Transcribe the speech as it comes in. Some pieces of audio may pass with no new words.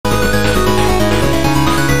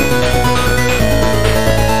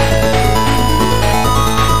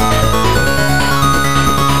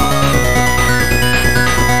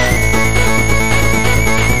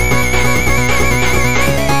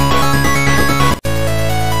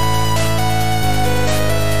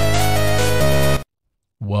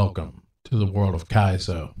Welcome to the world of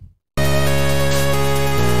Kaizo.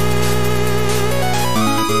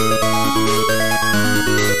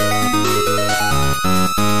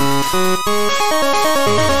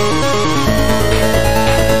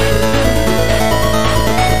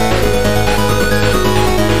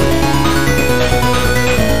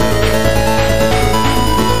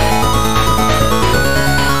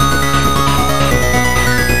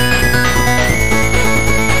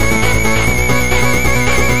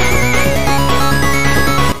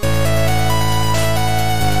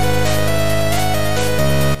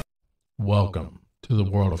 Welcome to the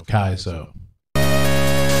world of Kaizo.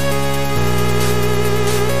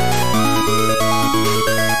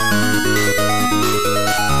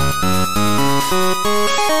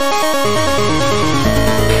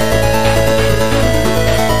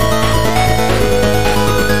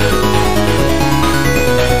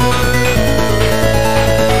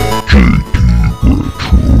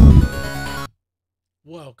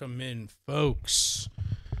 Welcome in, folks.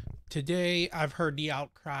 Today, I've heard the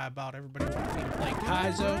outcry about everybody wanting me to play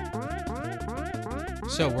Kaizo.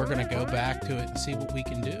 So we're going to go back to it and see what we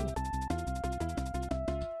can do.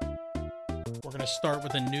 We're going to start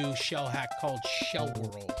with a new shell hack called Shell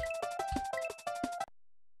World.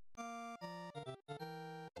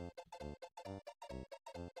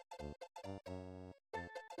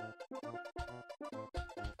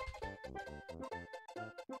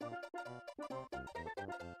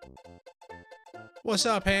 What's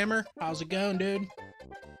up, Hammer? How's it going, dude?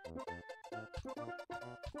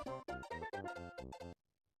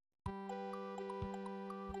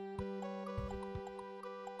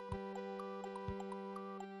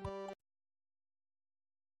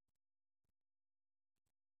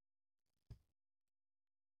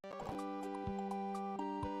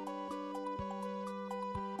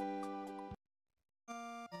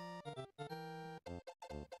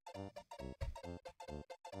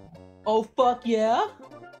 Oh, fuck yeah.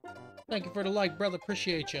 Thank you for the like, brother.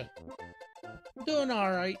 Appreciate you. Doing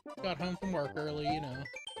alright. Got home from work early, you know.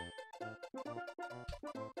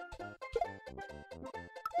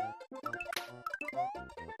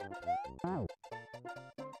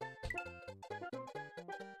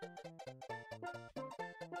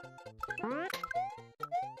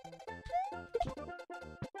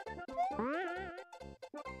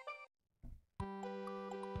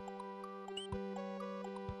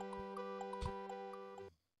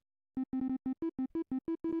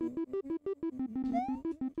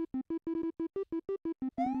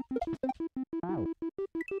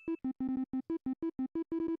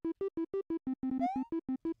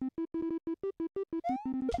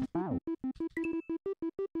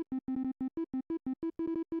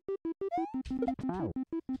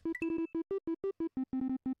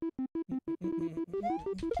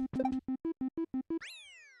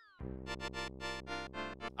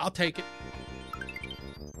 I'll take it.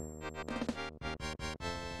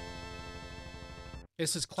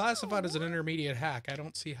 This is classified as an intermediate hack. I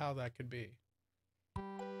don't see how that could be.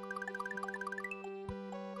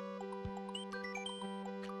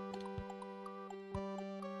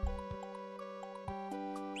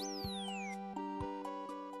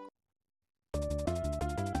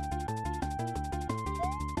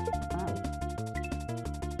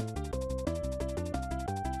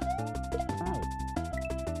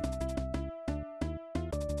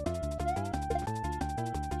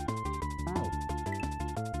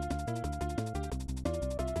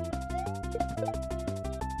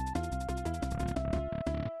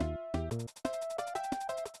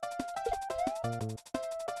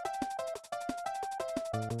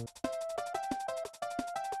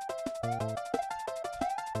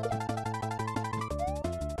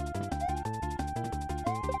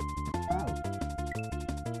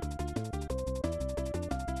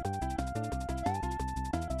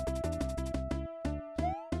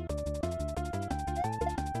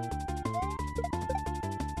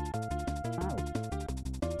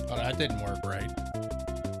 Oh, that didn't work right.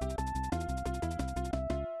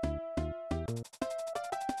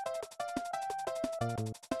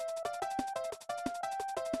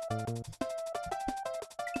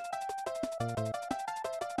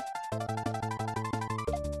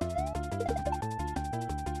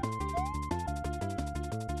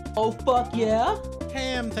 Oh, fuck yeah.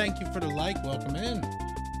 Ham, thank you for the like. Welcome in.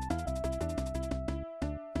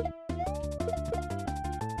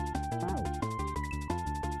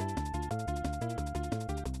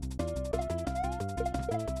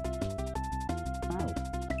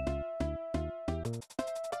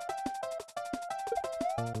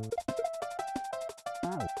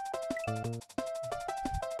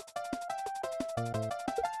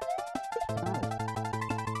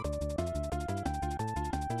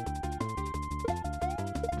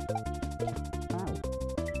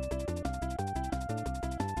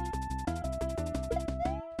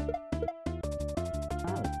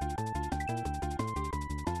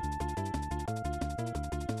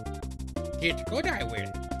 It's good, I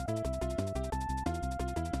will.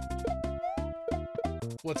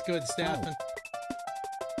 What's good, Stefan?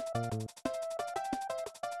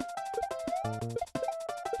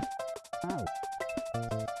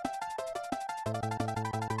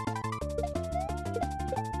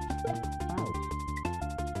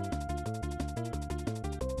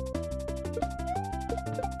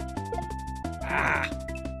 Ah!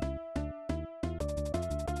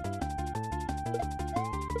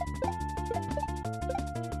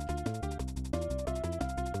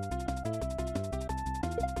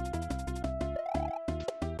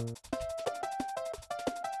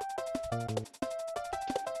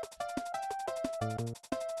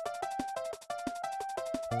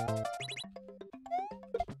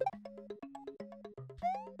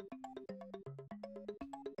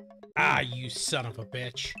 Ah, you son of a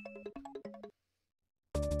bitch.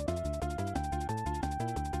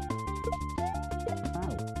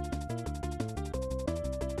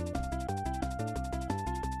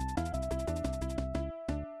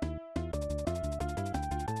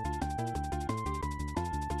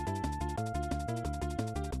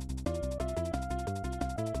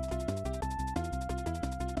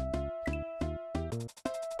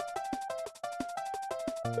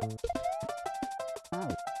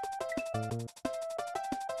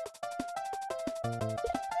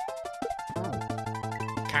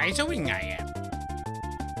 Kaizoing I am.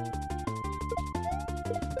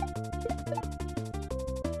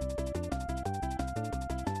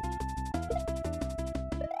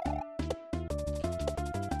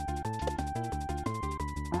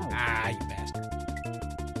 Ah, you bastard.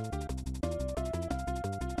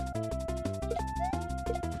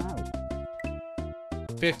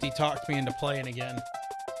 50 talked me into playing again.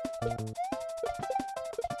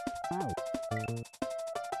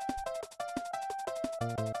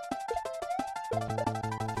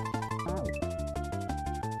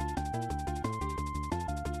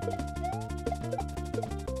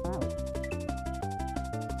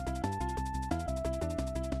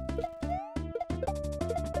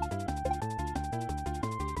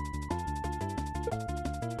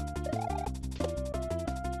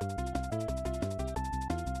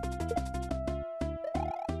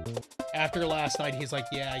 After last night, he's like,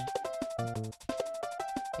 yeah.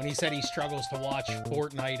 When he said he struggles to watch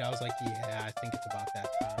Fortnite, I was like, yeah, I think it's about that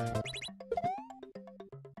time.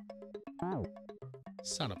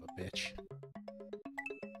 Son of a bitch.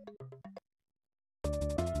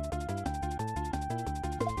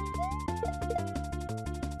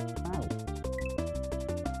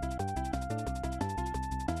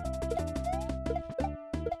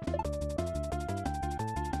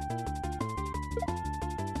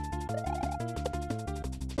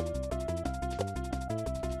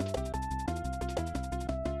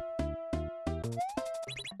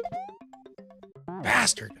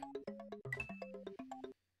 Bastard.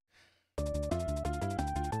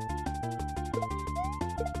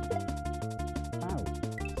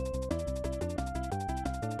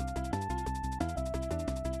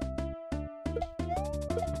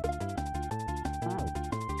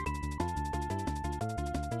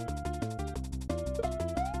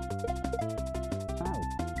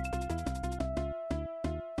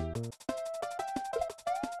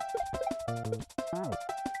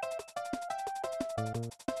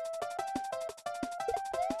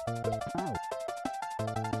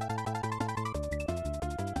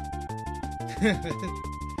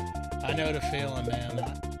 I know the feeling, man.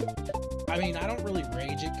 I mean, I don't really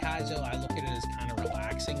rage at Kaizo. I look at it as kind of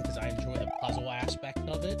relaxing because I enjoy the puzzle aspect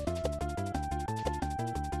of it.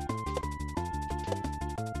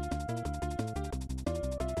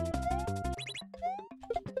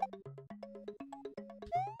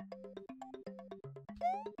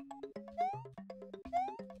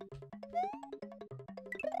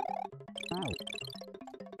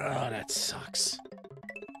 Oh, that sucks.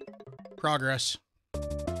 Progress.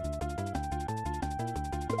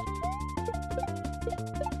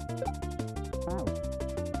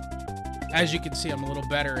 As you can see, I'm a little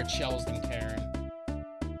better at shells than Karen.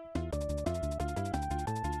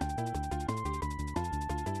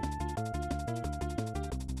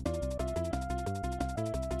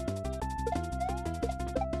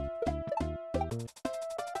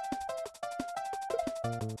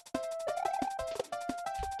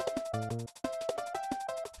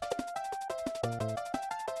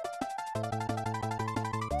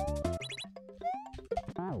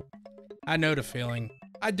 I know the feeling.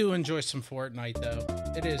 I do enjoy some Fortnite, though.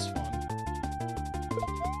 It is fun.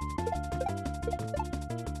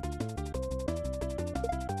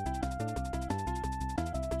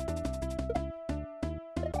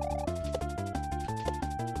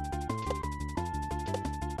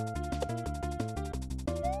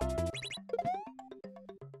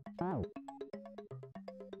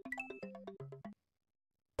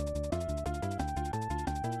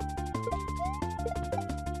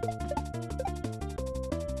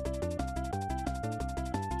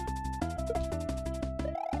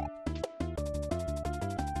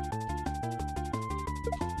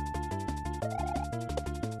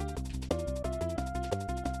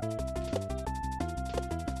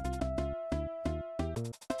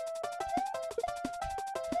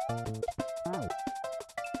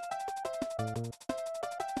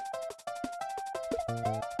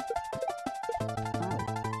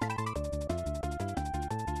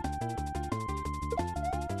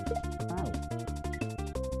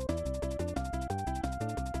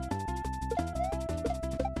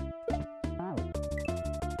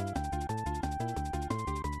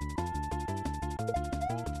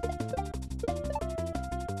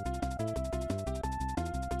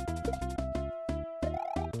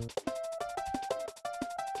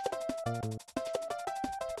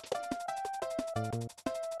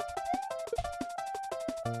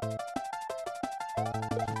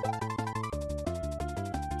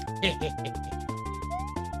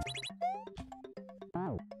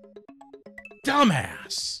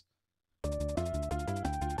 Dumbass!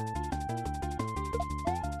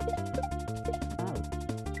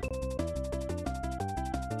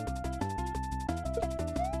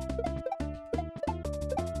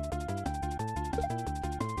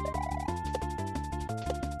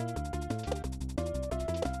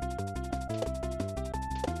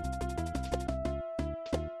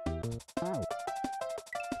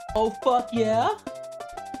 Oh fuck yeah!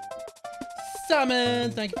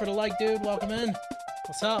 Summon! Thank you for the like, dude. Welcome in.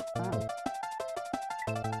 What's up?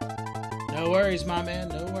 No worries, my man.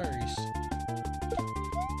 No worries.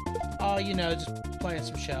 Oh, you know, just playing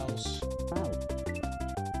some shells. Oh.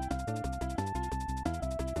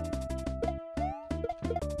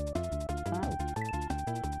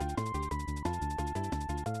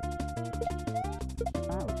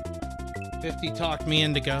 50 talked me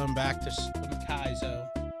into going back to some Kaizo.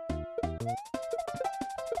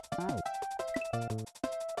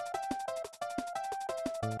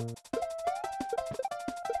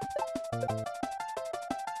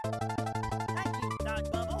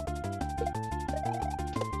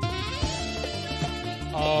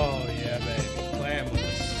 Oh, yeah, baby. Playing with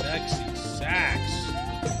the sexy sax.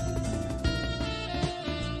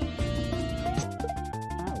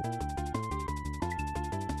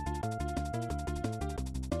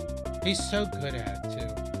 He's so good at it, too.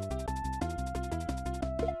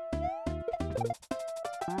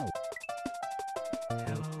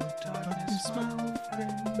 Hello, darkness, my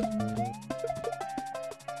friend.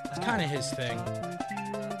 It's kind of his thing.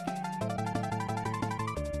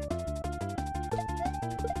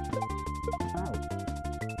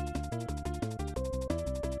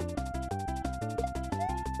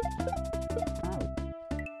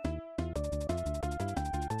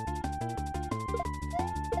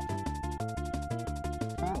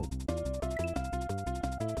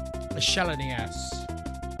 A shell in the ass.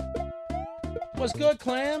 What's good,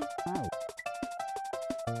 Clam?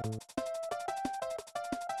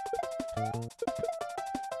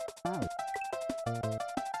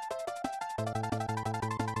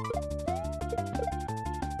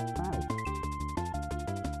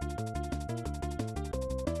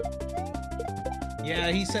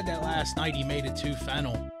 Yeah, he said that last night he made it 2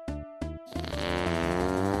 fennel.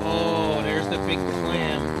 Oh, there's the big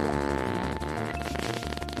clam.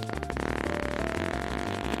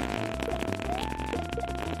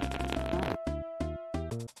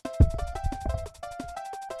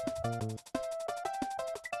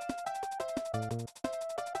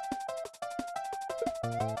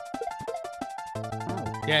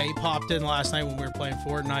 Yeah, he popped in last night when we were playing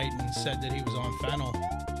Fortnite and said that he was on fennel.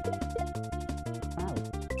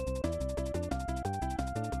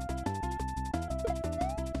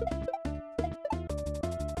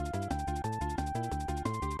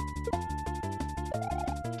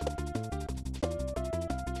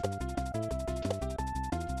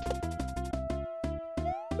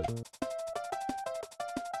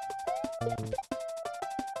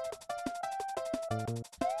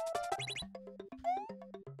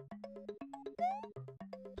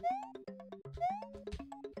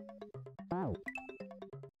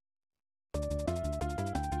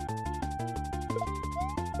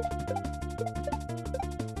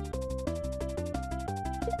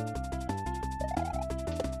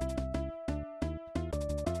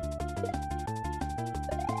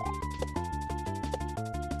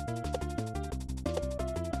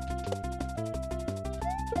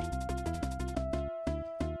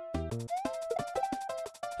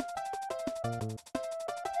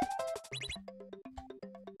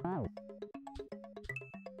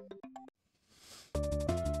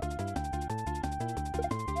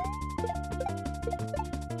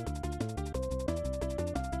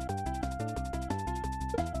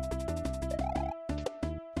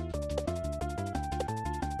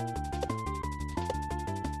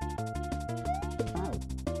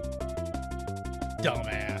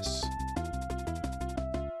 Dumbass.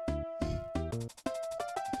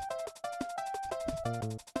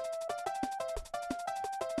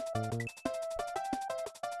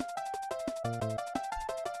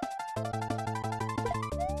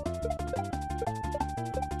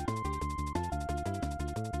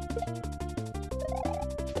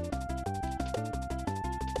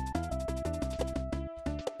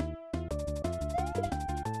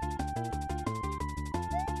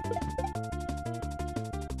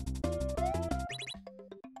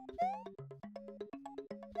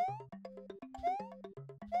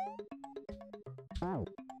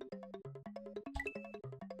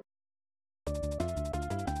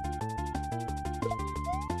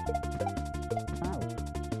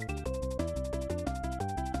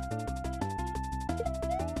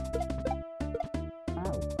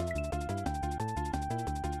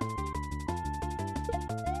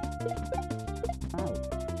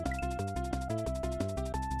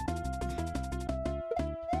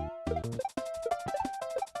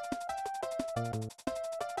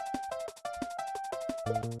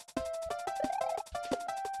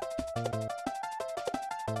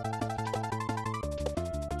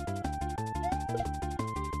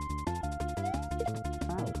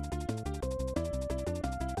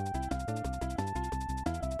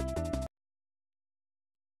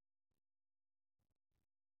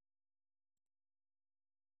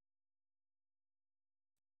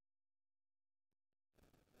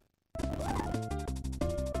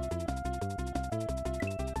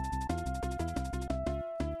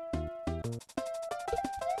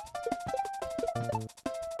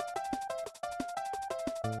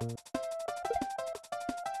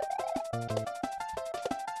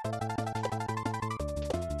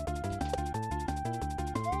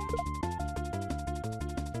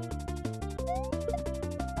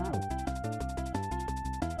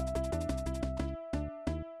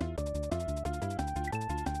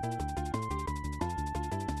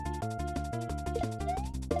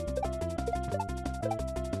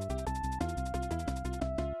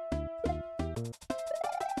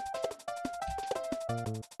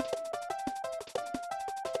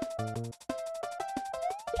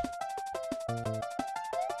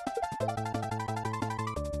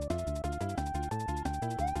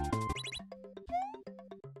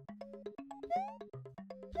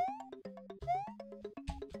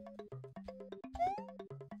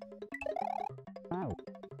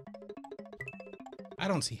 I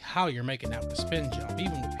don't see how you're making that with a spin jump,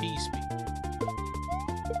 even with P speed.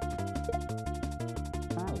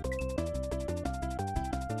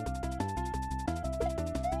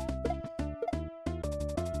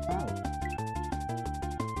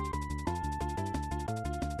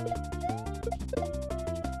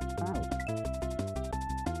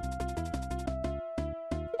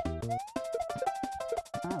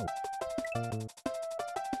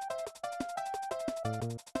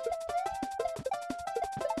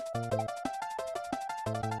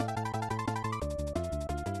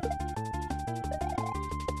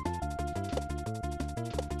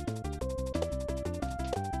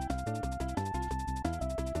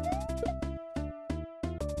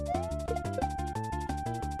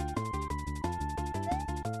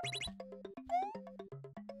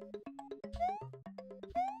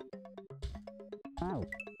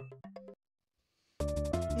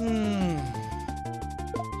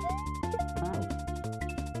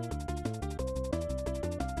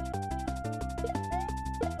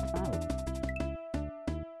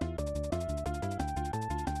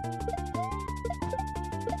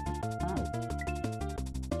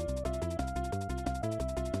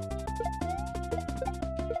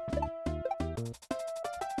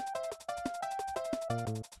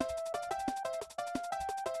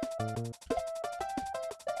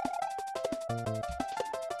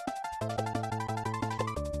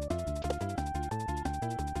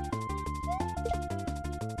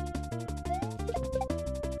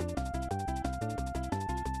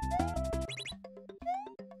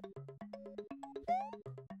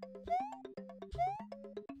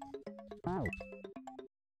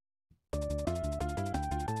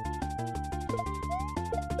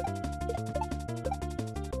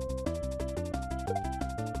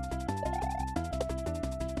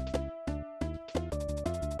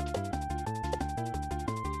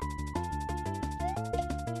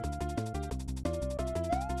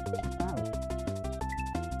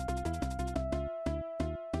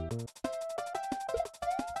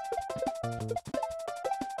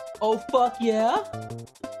 Oh fuck yeah!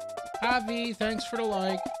 Hi V, thanks for the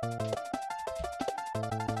like.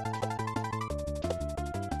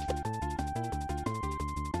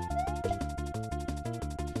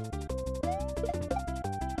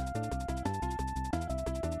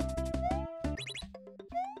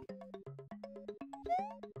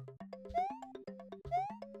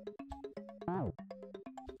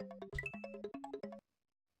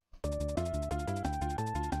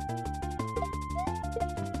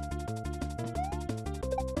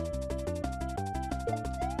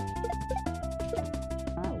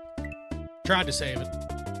 Tried to save it.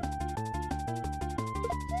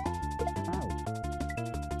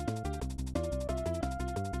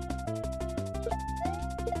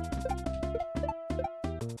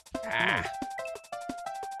 Ah.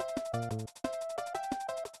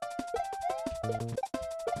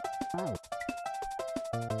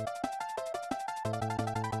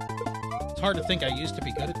 It's hard to think I used to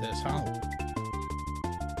be good at this, huh?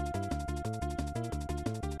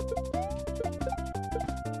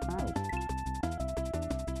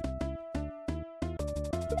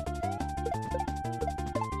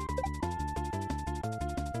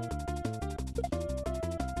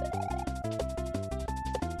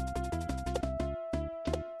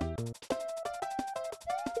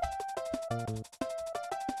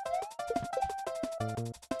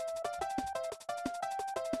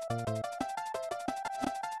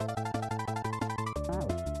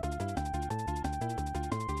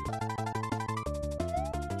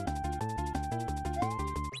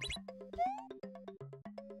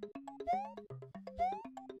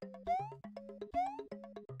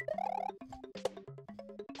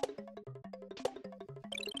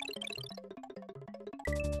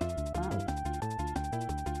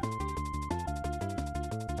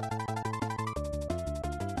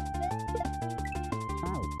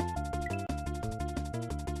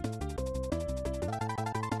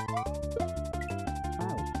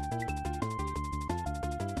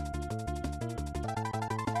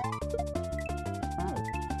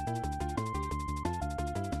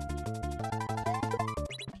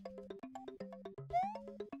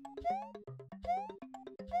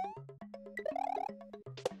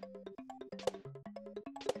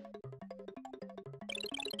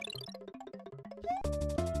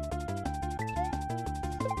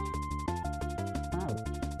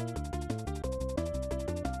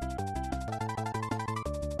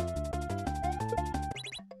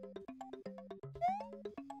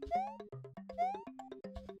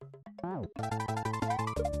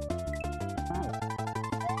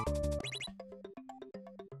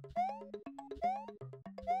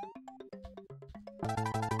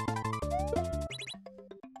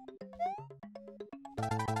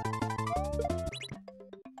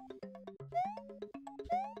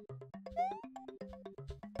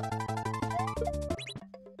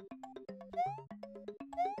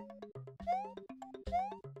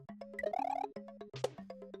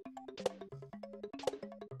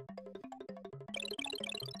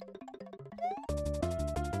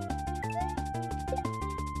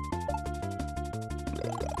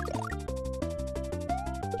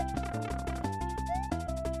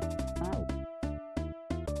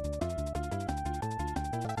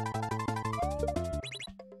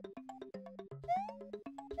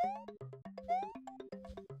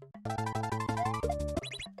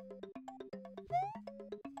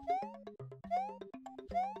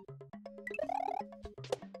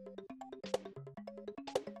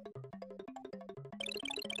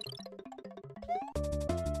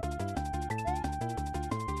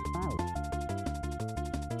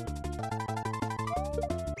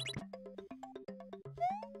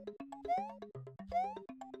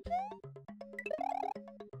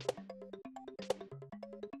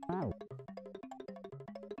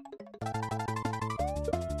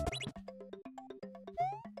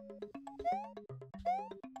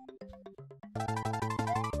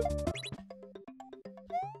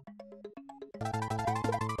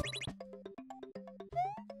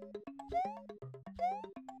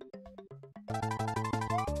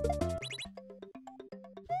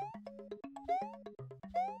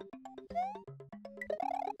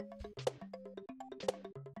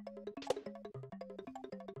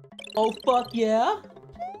 Oh, fuck yeah?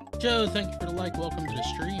 Joe, thank you for the like. Welcome to the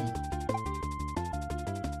stream.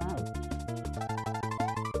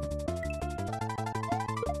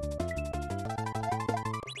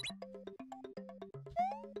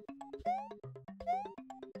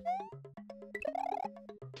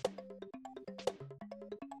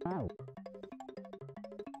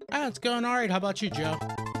 Ah, it's going all right. How about you, Joe?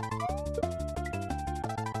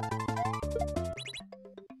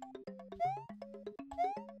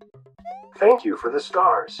 Thank you for the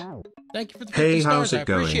stars. Thank you for the 50 stars. I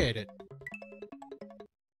appreciate it.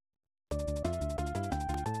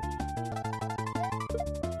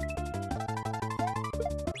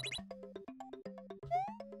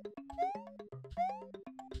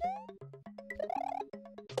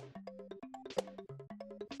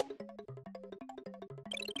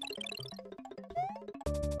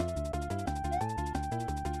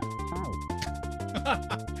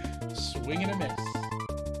 Swing and a miss.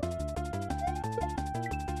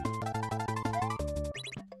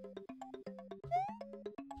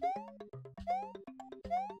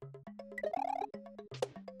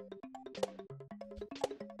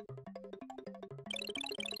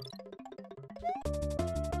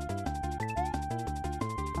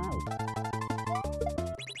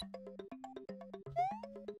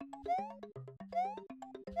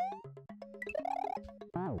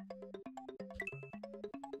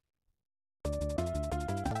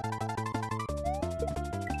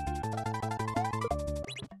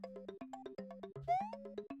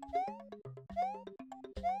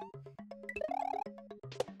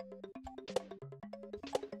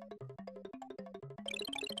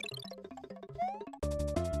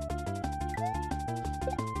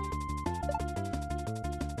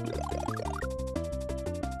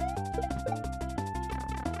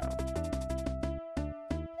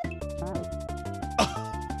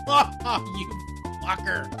 You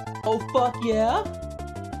fucker. Oh fuck yeah?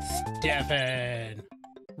 Stefan.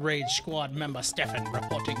 Raid Squad member Stefan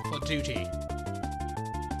reporting for duty.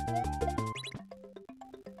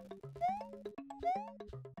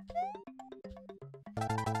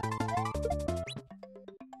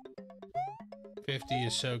 "50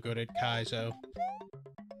 is so good at Kaizo."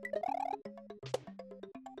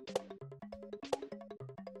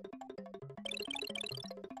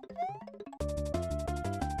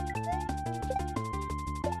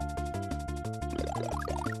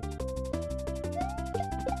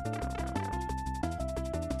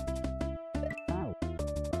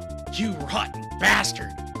 You rotten bastard!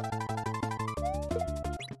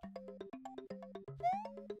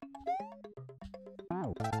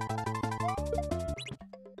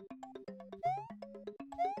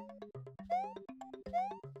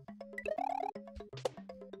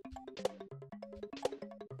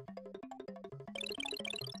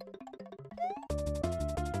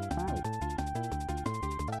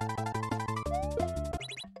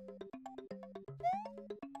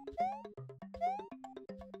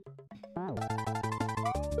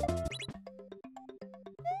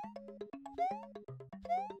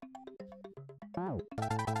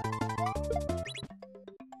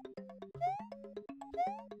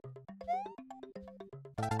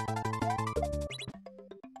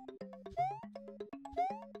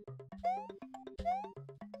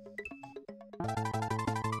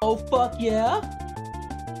 Oh fuck yeah?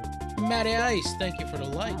 Matty Ice, thank you for the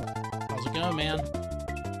like. How's it going, man?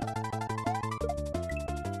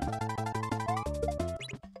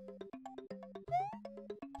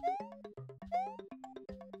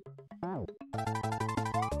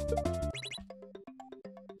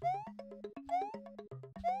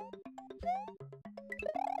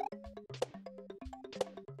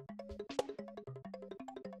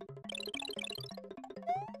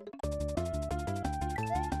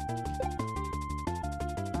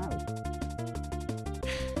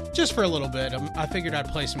 Just for a little bit. I figured I'd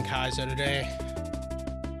play some Kaizo today.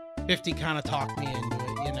 50 kind of talked me into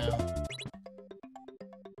it, you know.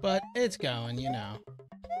 But it's going, you know.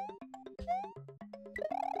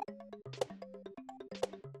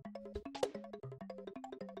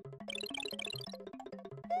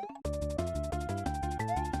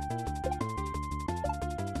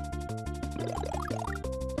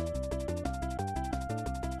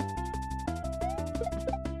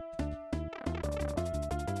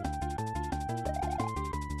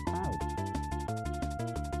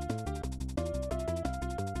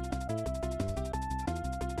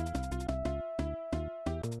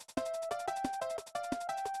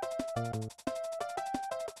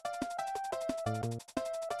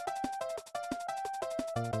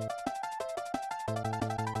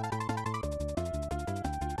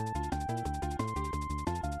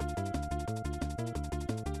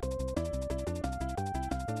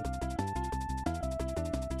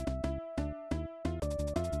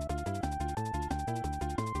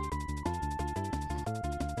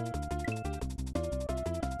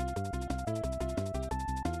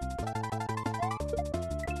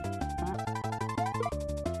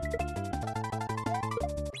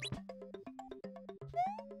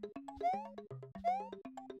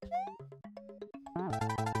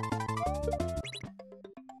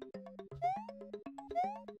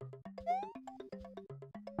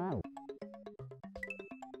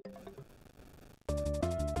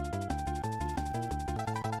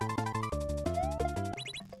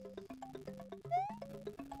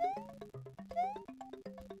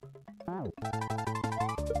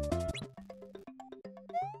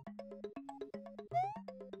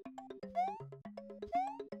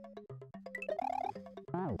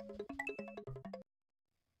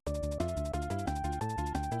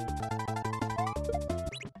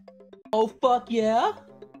 Oh fuck yeah?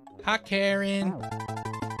 Hi, Karen.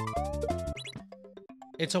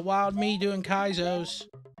 It's a wild me doing Kaizos.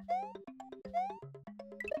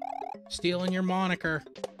 Stealing your moniker.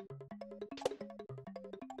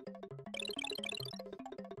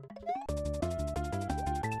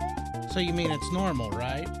 So you mean it's normal,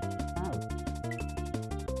 right?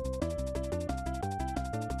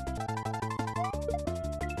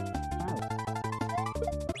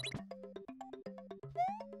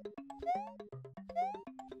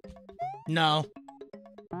 No.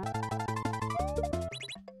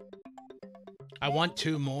 I want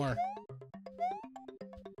 2 more.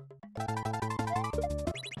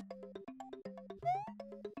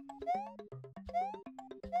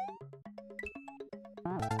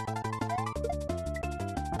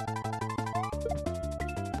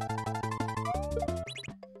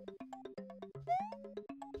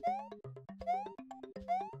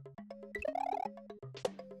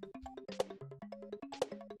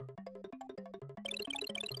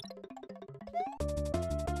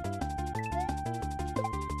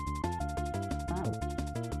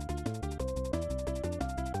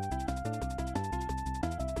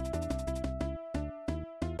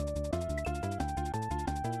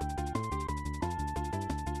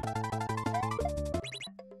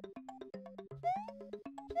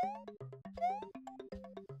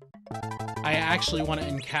 I actually want to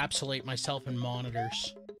encapsulate myself in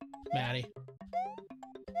monitors, Maddie.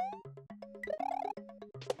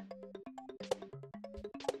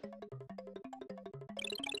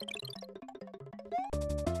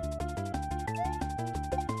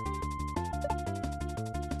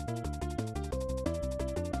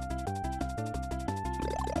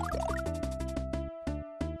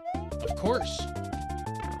 Of course.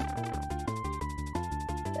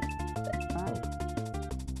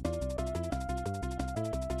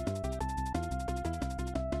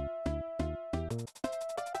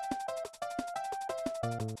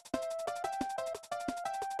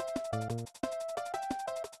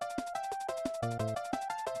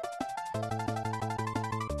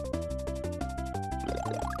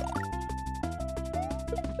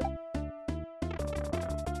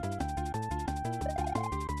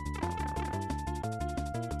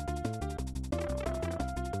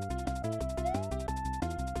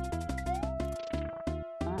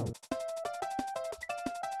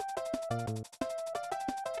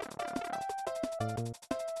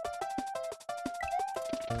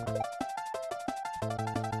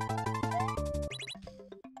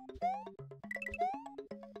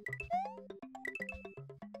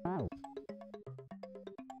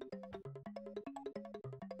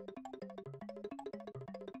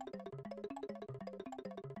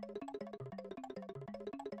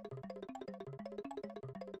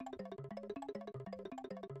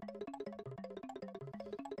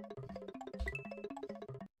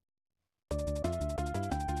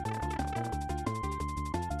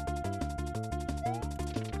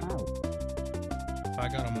 If I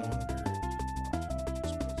got a monitor.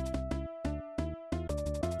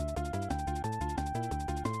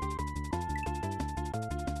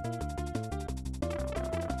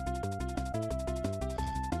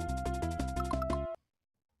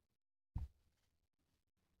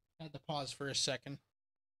 I had to pause for a second.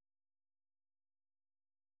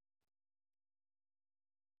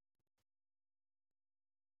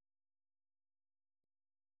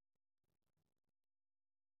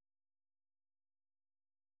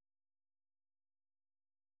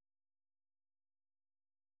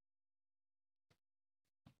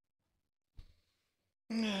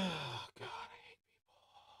 Oh, God, I hate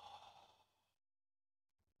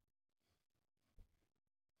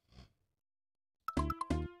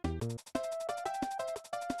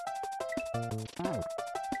people.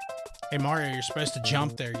 Hey, Mario, you're supposed to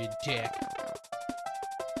jump there, you dick.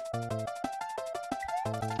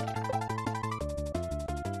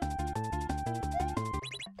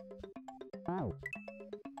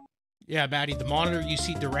 Yeah, Maddie, the monitor you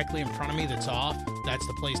see directly in front of me that's off, that's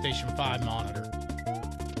the PlayStation 5 monitor.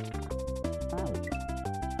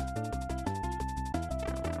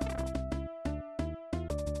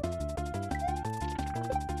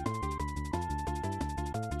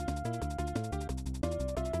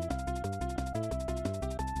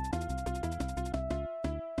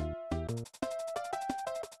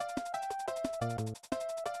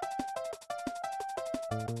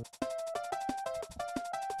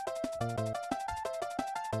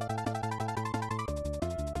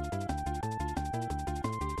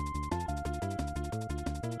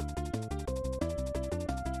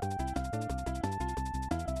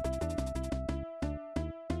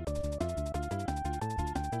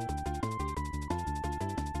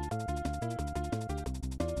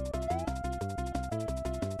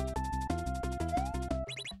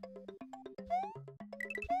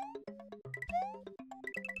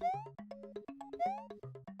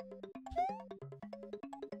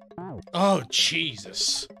 Oh,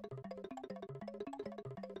 Jesus.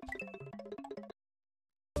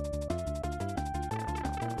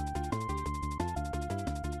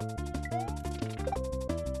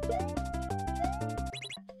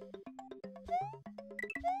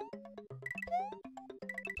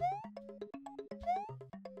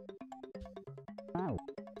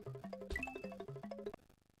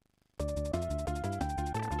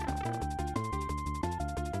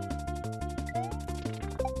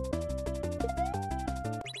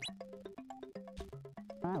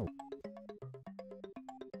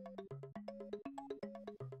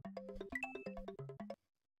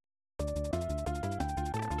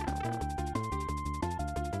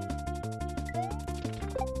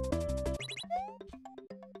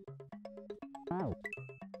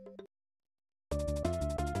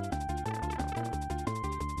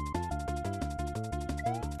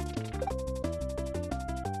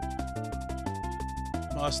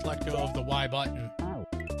 Must let go of the Y button.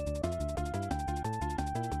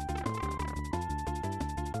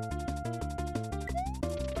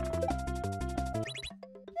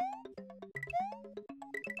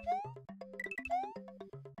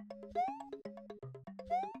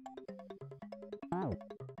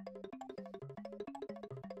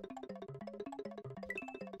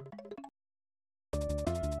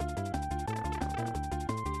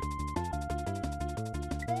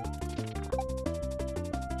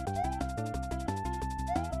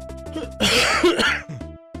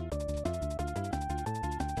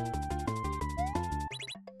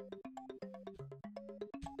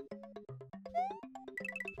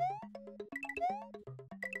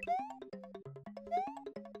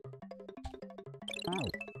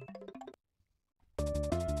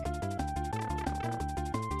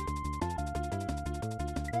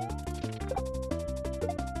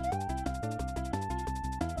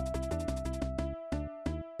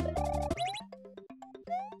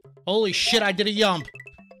 Holy shit, I did a yump.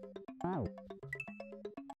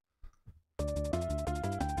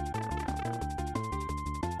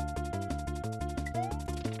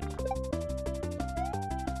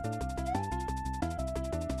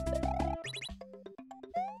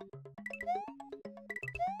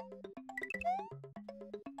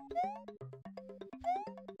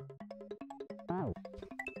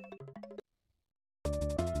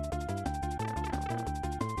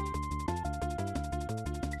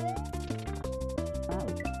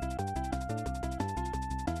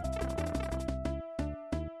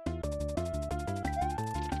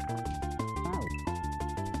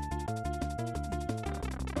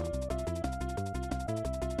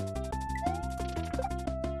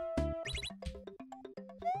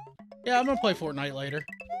 Yeah, I'm gonna play Fortnite later.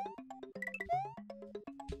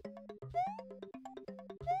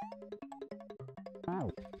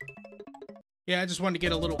 Yeah, I just wanted to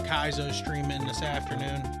get a little Kaizo stream in this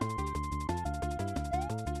afternoon.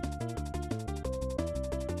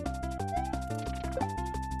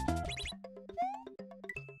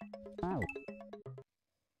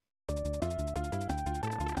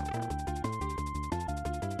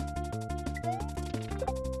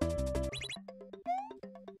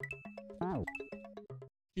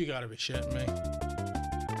 You gotta be shitting me.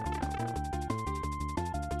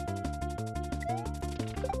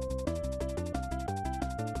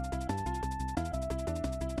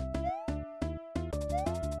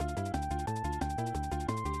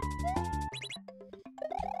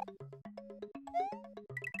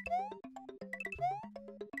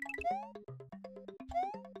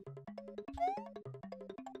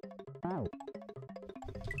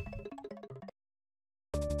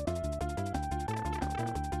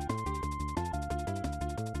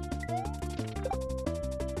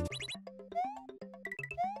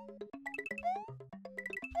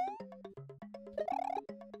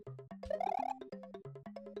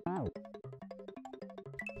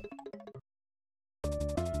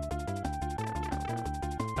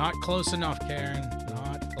 Not close enough, Karen.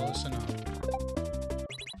 Not close enough.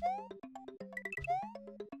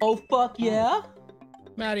 Oh, fuck yeah?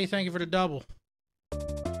 Maddie, thank you for the double.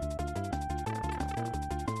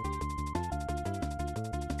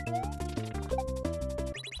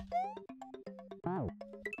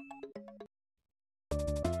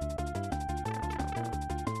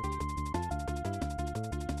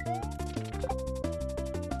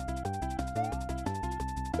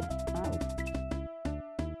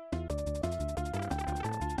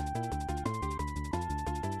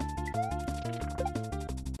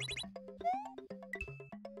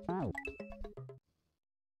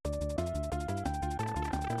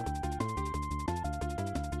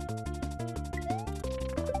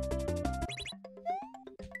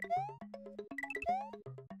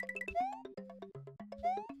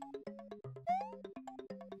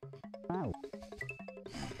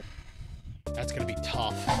 That's gonna be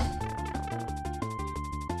tough.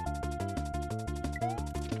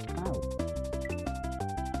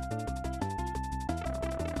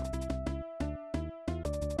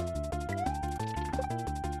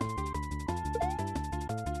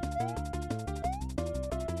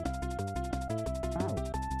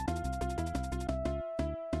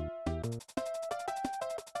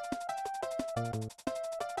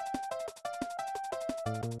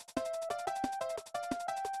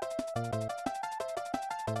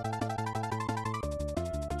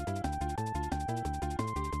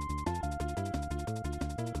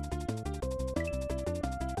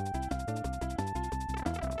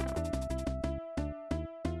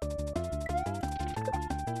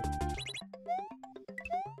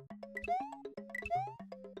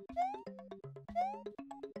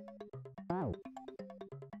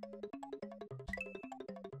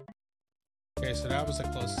 Okay, so that was the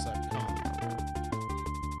closest I've come.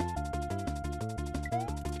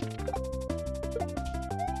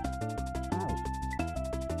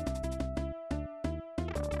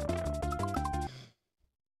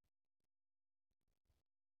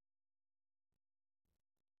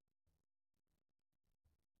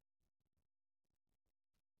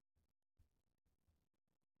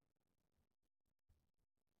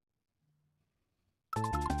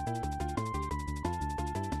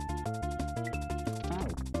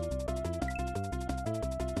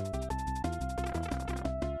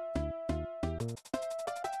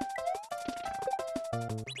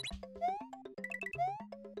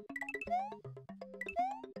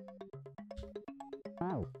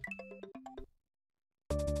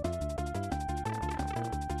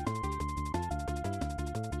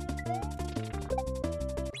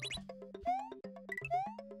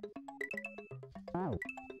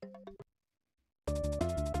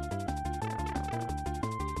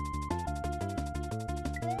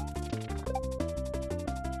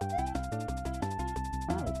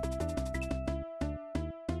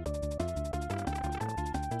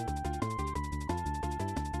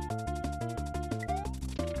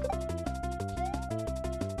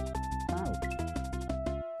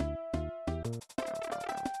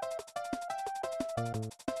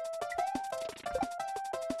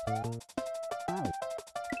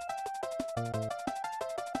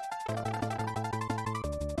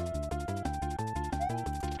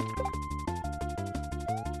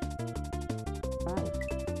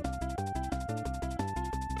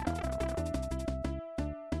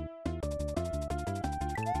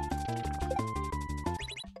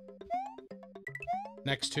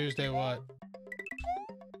 Next Tuesday, what?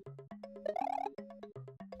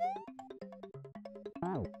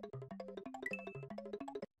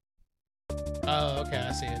 Oh, okay,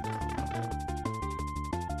 I see it now.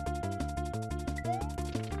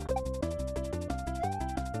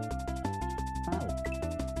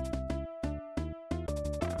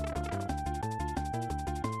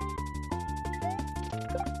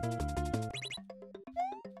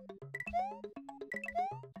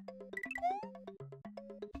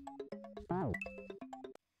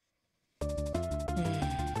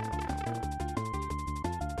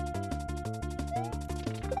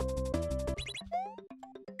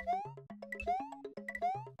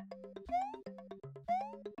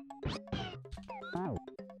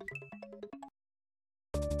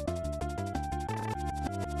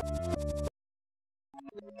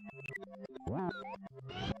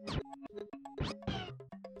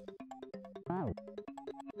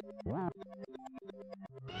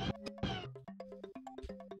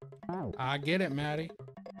 I get it, Maddie.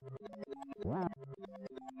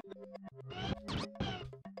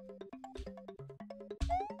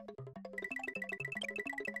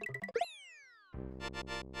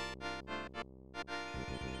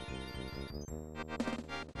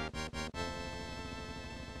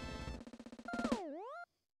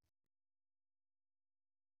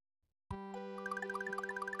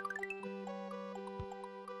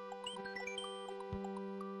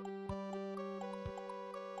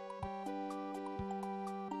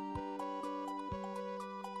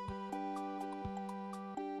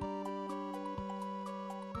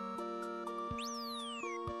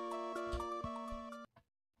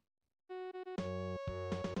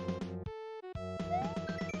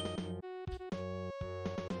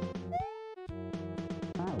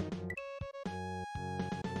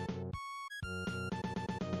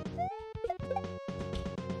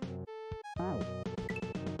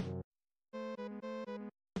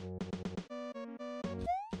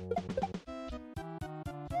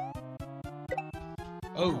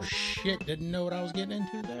 Oh shit, didn't know what I was getting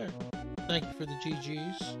into there. Thank you for the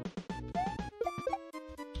GGs.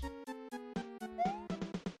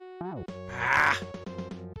 Ah!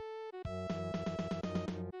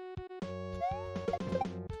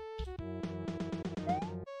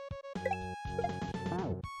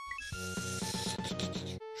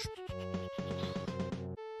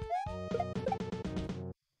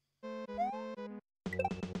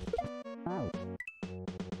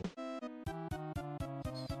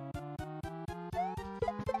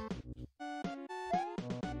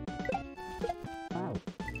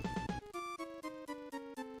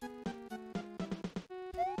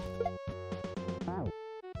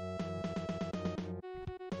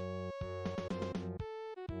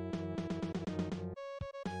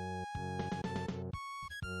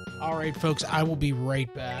 All right, folks, I will be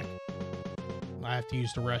right back. I have to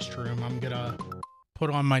use the restroom. I'm gonna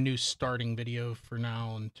put on my new starting video for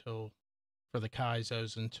now for the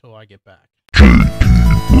Kaizos until I get back.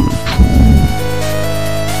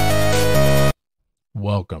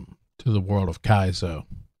 Welcome to the world of Kaizo.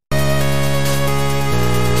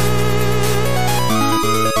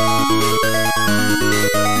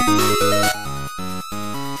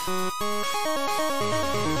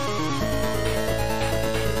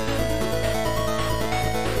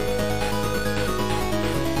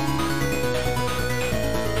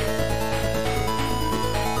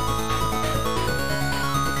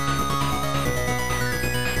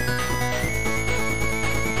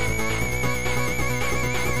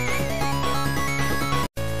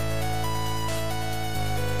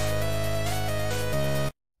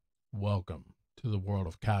 Welcome to the world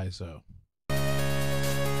of Kaizo.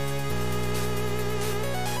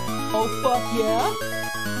 Oh fuck yeah!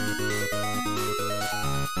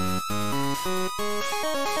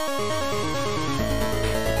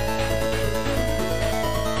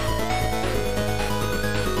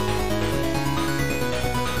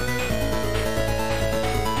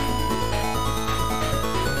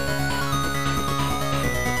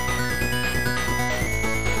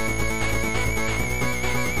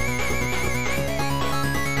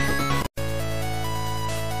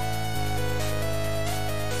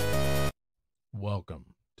 Welcome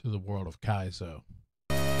to the world of Kaizo.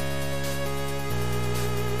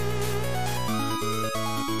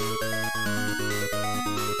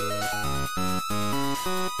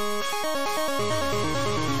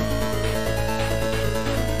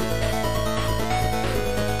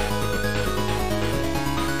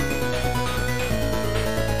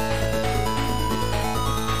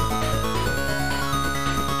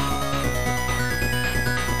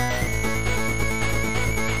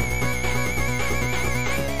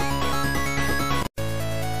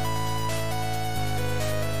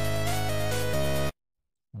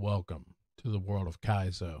 Welcome to the world of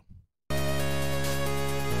Kaizo.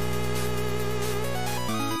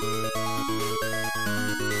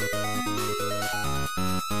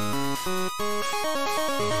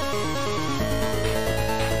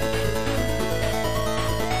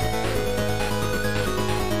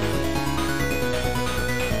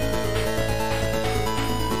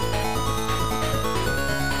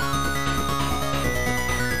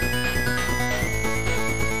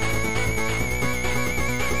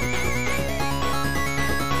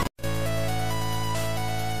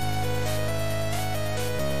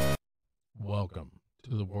 Welcome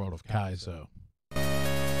to the world of Kaizo.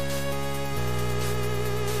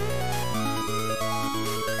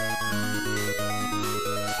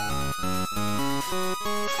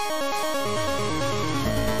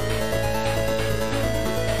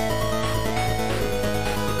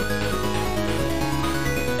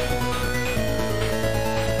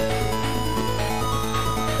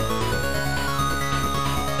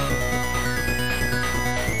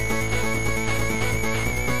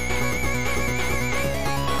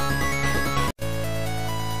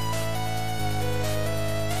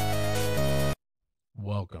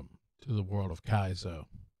 Welcome to the world of Kaizo.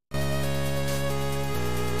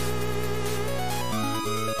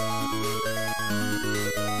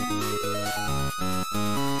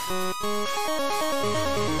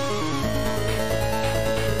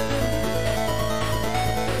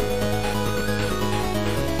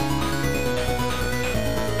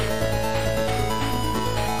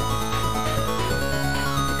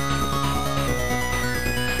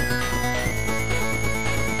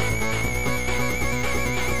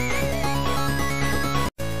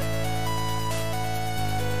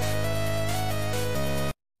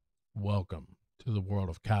 Welcome to the world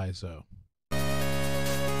of Kaizo.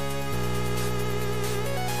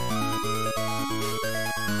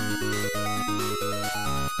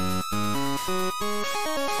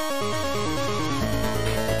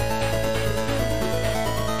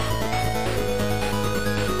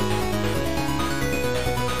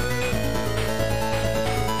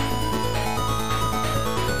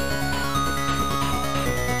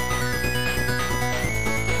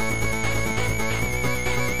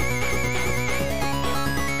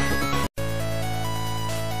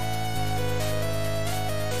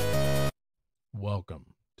 Welcome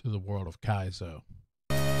to the world of Kaizo.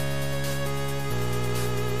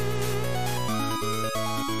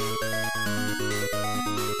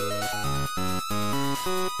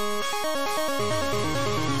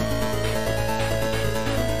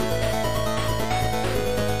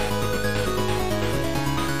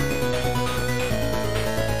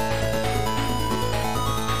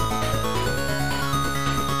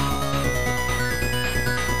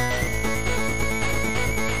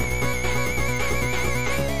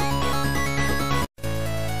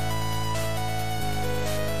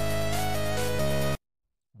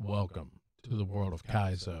 Welcome to the world of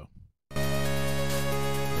Kaizo.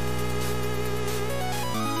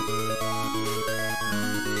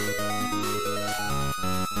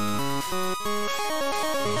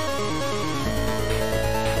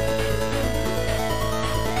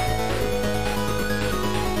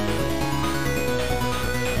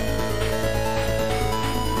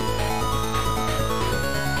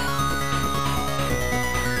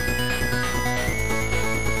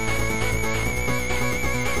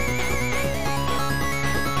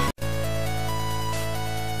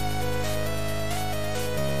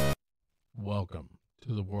 Welcome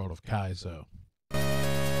to the world of Kaizo.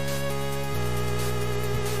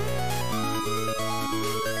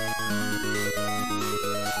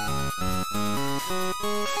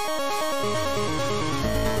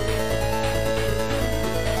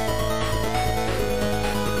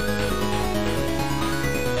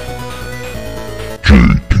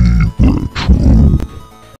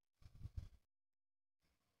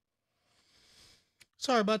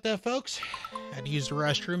 Sorry about that, folks. Had to use the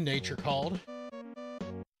restroom. Nature called.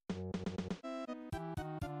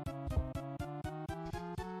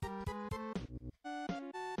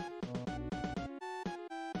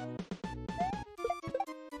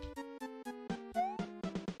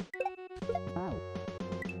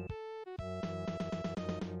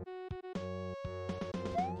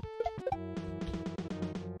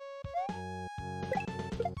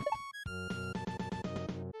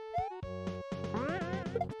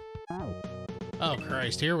 Oh,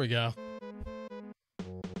 Christ. Here we go.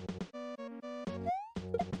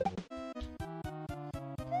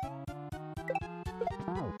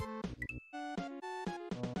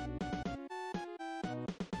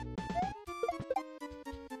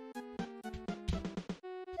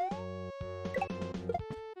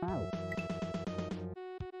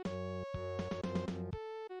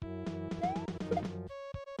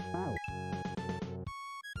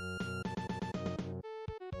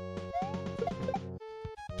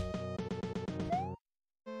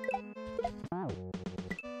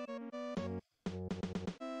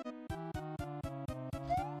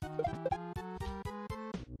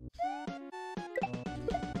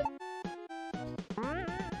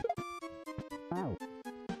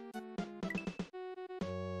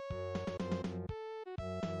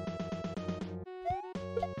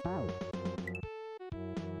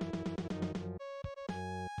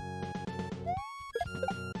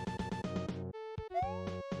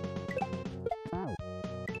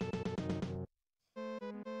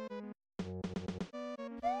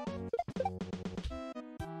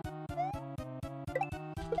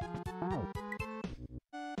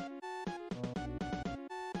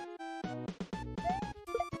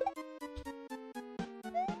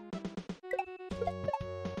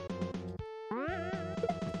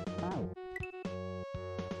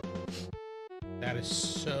 That is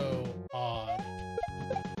so odd.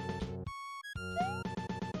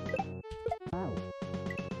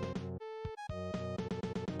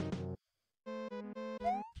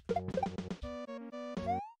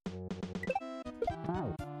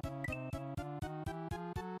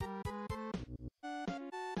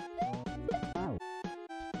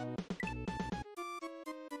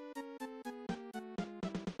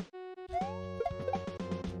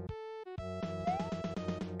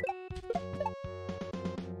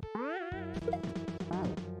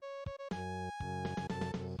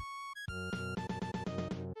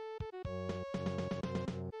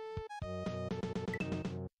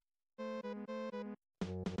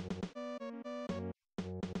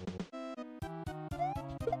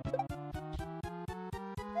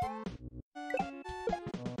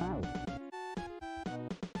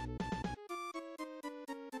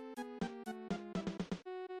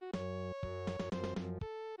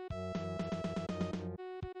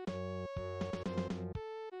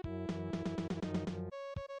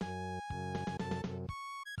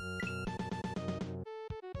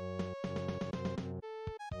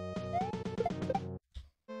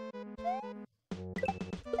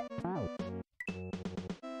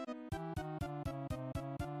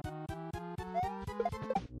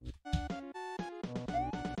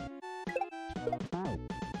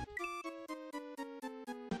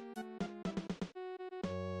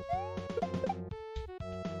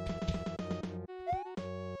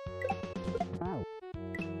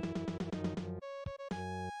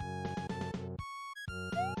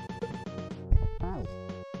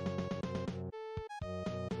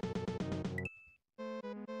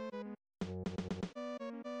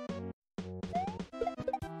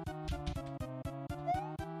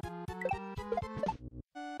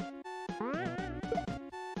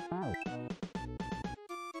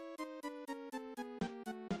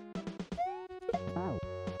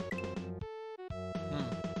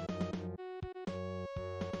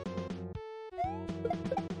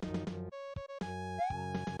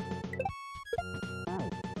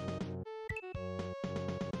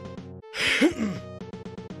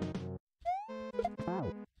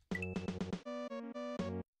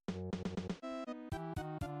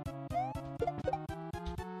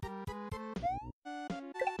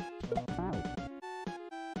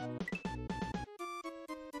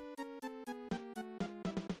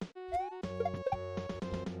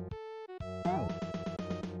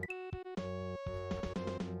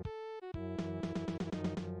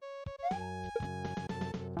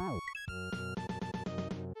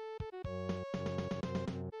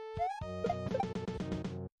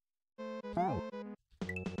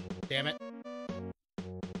 Damn it.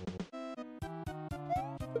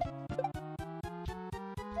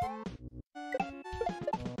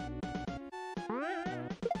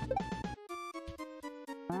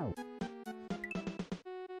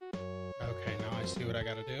 I see what I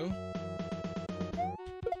gotta do.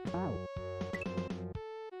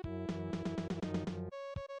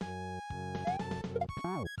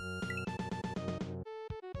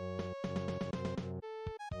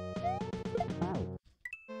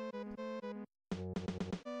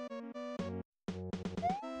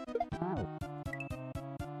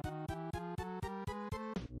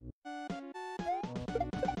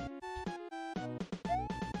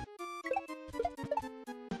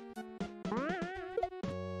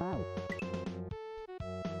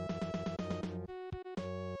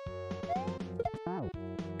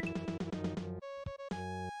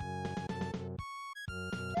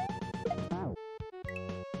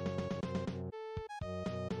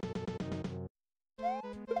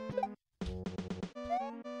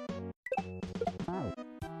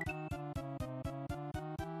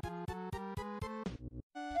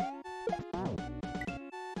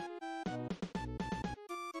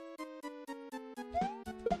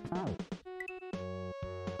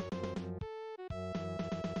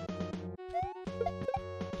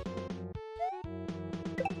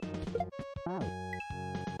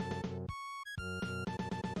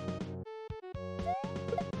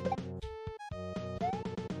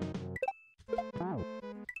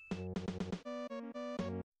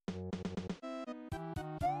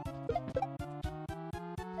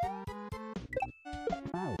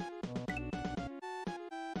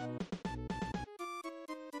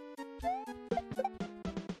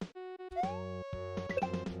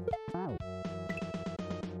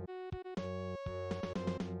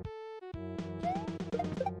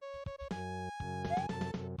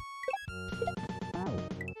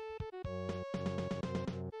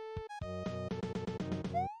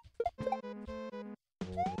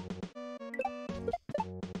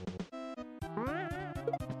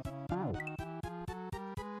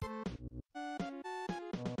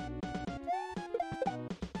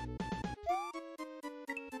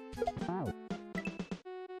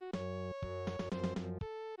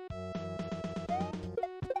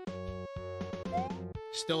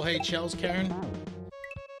 Still hate shells, Karen?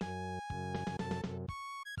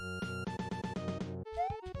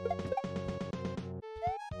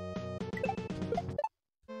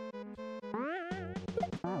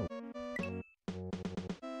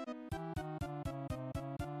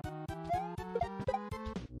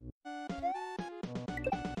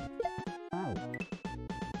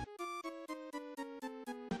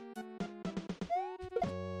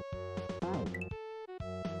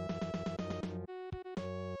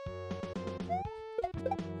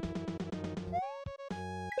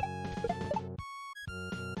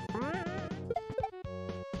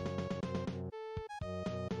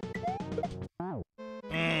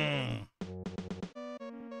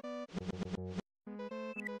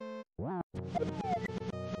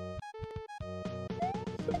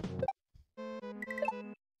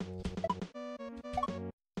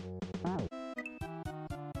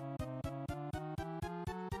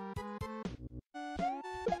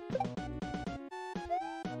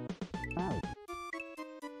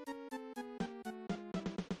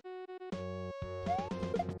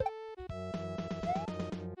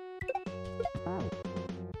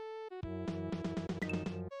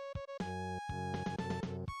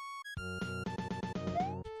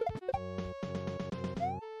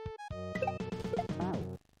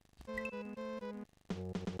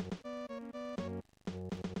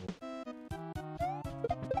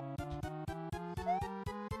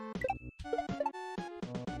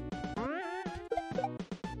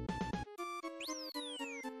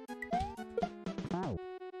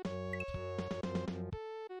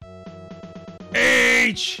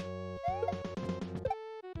 H!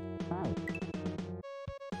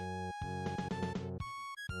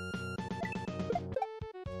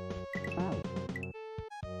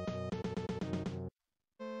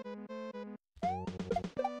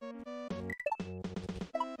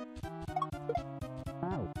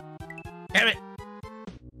 Damn it!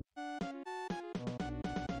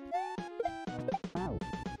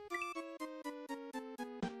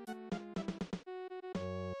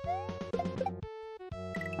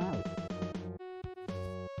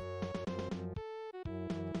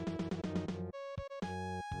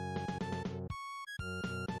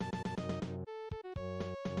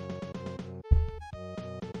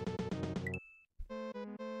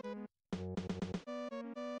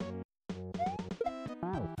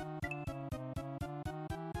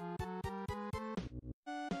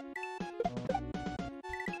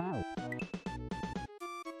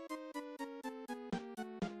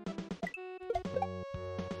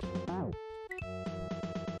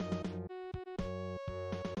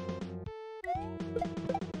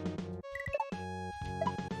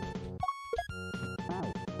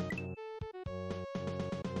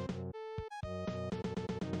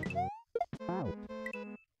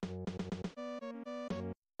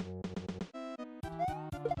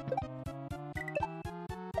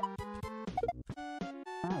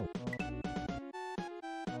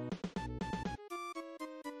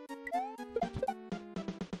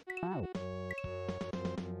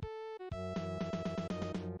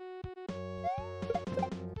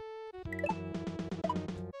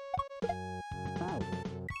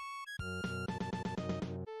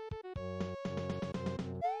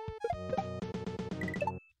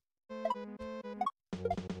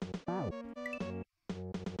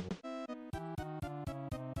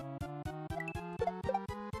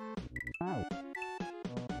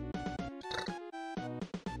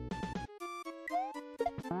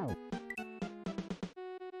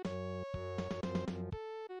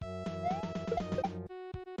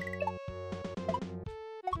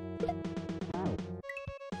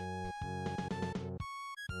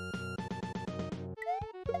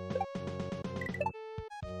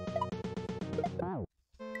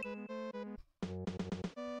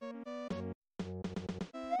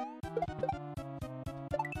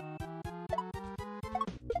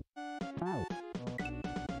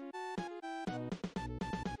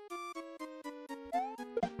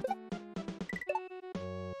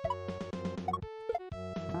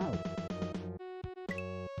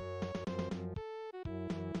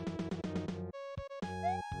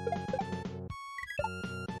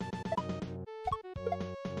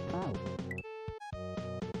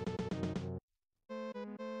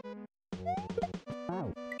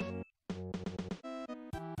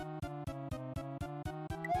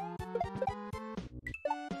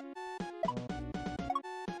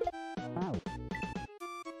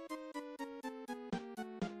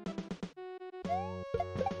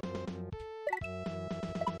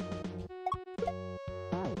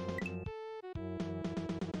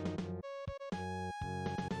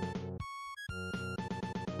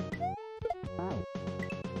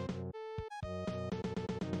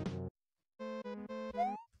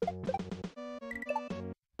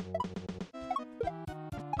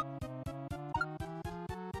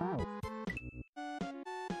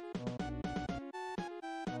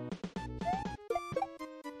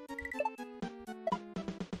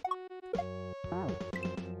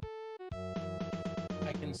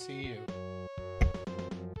 I can see you,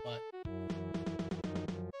 but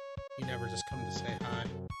you never just come to say hi.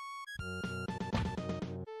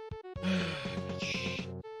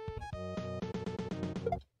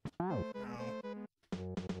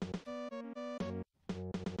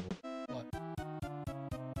 What?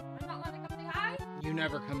 I'm not letting come say hi? You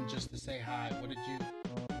never come just to say hi. What did you?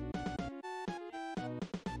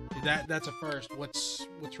 That's a first. What's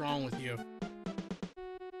wrong with you?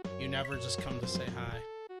 You never just come to say hi.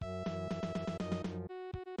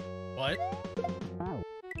 What?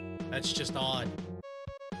 That's just odd.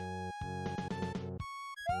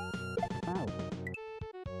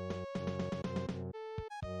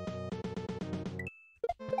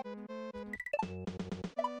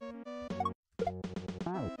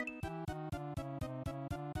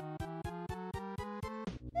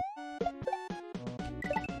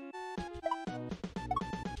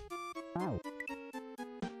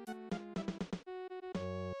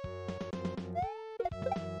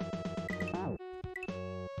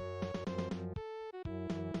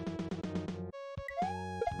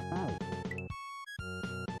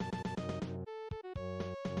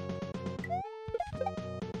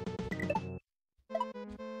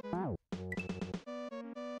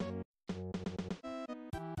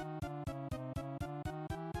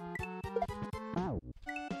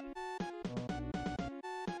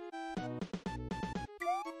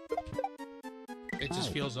 It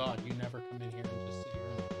just feels odd. You never come in here and just sit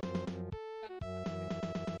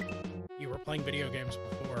here. You were playing video games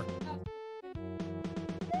before.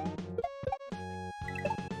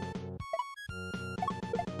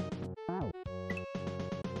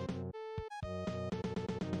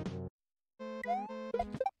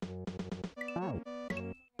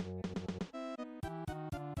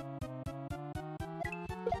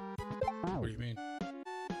 What do you mean?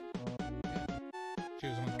 She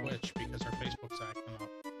was on Twitch because her Facebook's acting up.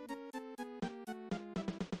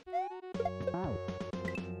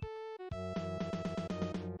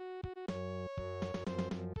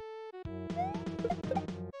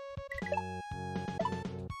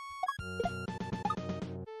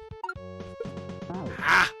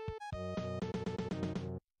 Ah!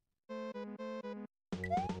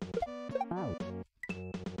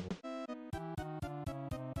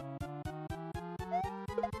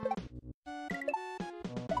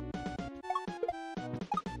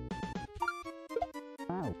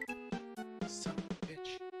 Son of a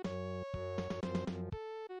bitch.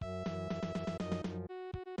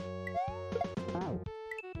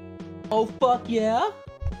 Oh, fuck yeah.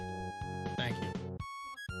 Thank you.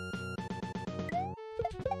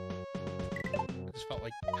 I just felt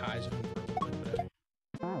like kaizoing for a little bit today.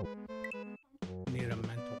 Needed a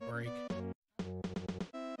mental break.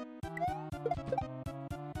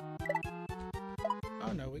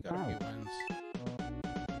 Oh no, we got a few wins.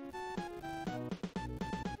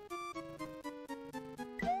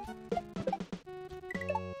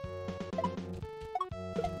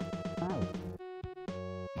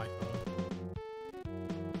 My phone.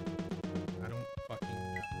 I don't fucking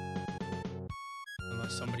know.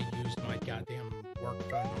 Unless somebody used my goddamn work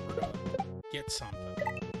phone number to get something.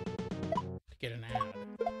 To get an ad.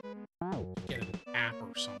 To get an app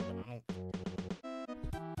or something. I don't.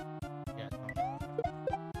 Yeah,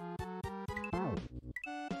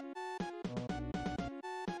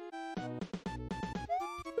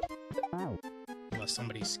 unless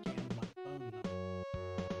somebody scanned my phone number.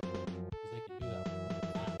 Because they can do that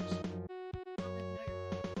with apps.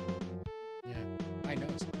 Yeah, I know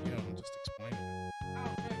it's not you. I'm just explaining it.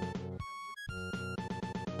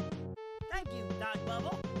 Thank you, Dot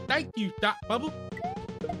Bubble. Thank you, Dot Bubble.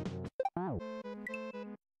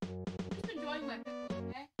 Just enjoying my pickles,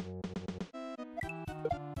 okay?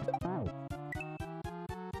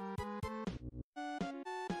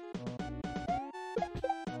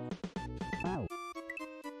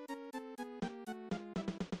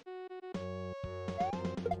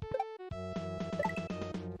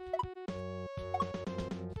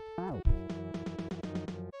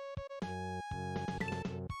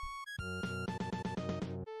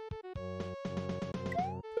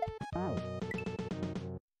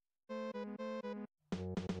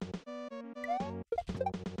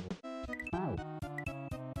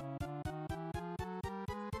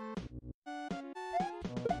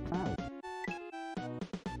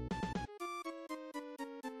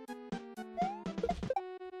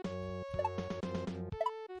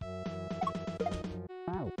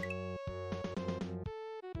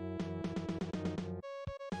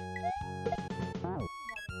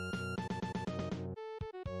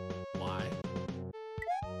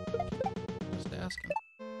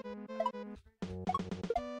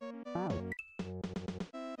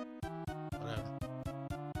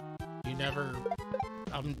 never...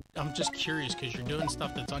 I'm just curious, because you're doing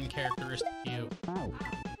stuff that's uncharacteristic to you.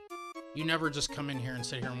 You never just come in here and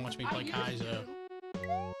sit here and watch me play Kaizo.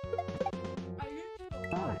 I used to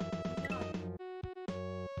a lot.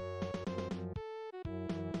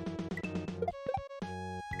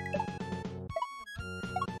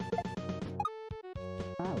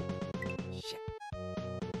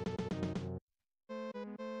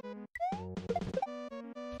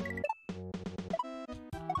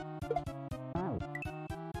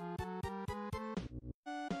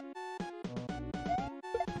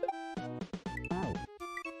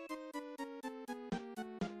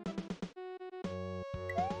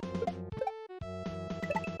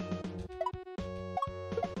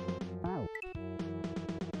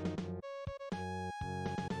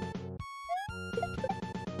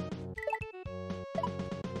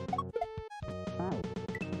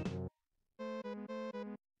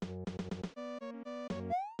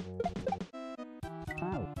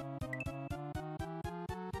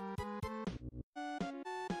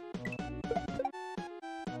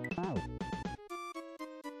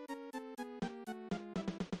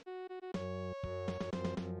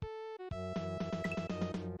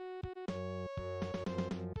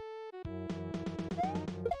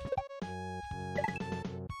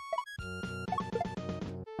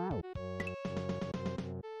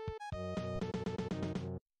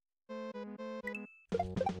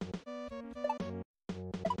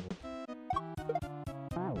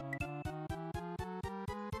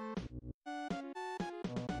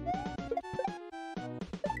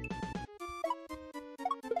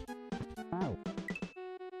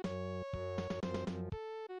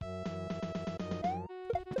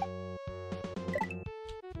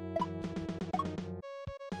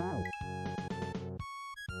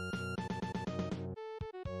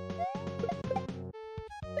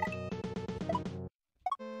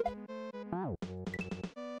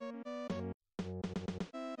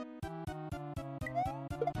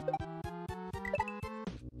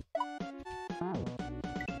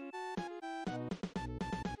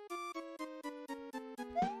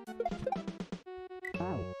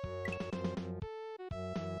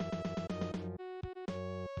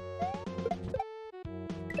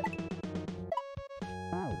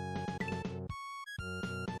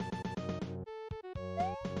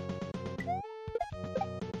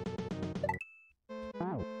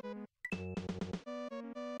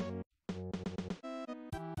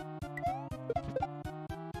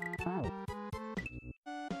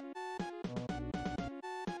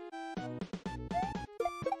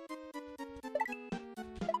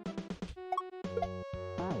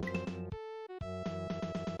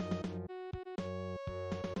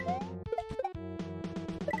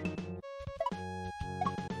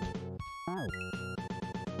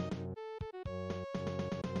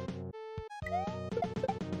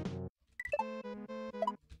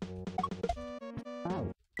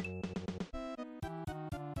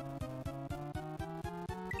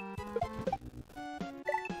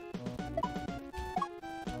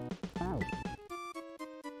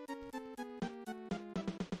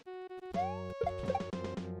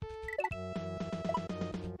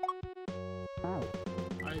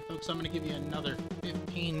 Alright, folks, I'm going to give you another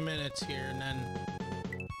 15 minutes here, and then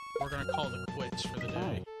we're going to call the quits for the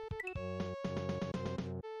day.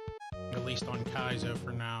 At least on Kaizo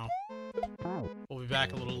for now. We'll be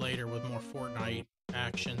back a little later with more Fortnite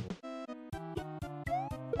action.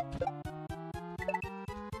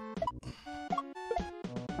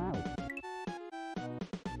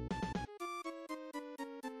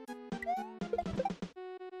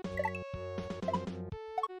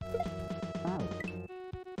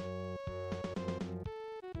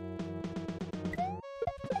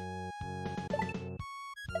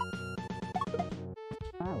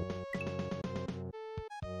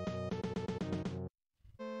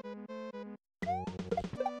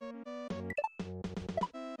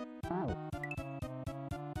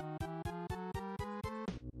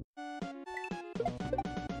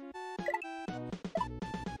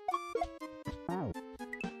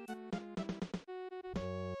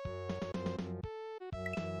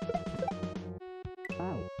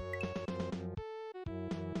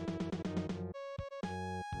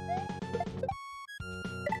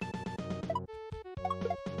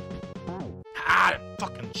 Ah,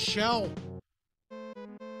 fucking shell!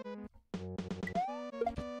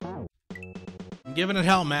 I'm giving it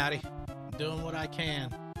hell, Maddie. I'm doing what I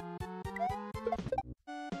can.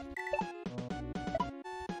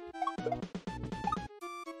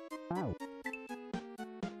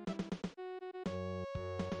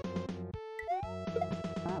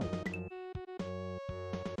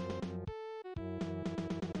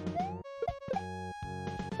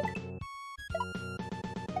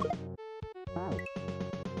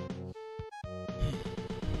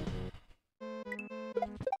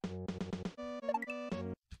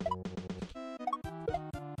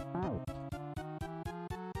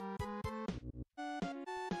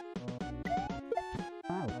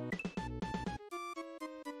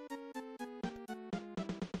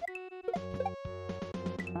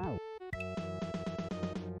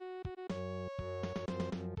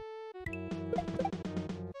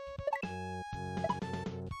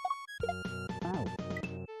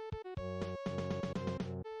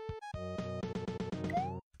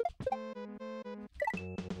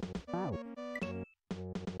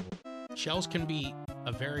 Shells can be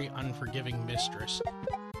a very unforgiving mistress.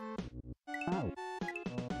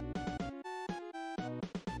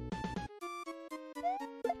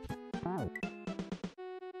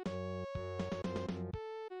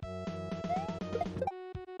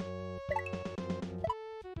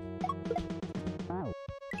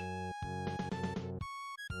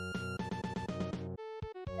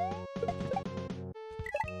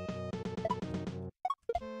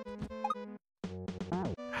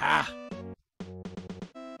 Ha!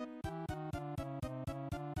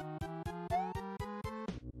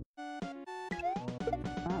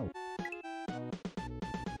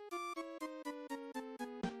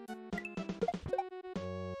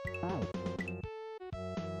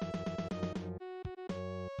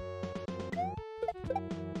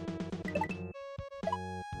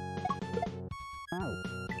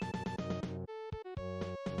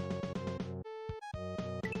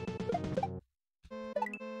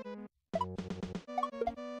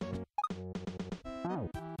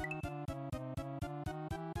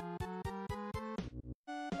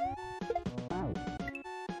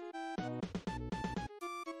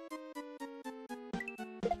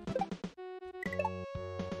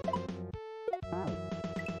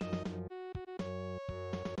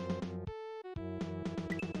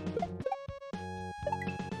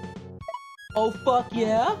 Oh fuck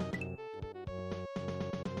yeah!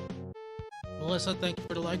 Melissa, thank you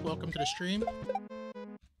for the like. Welcome to the stream.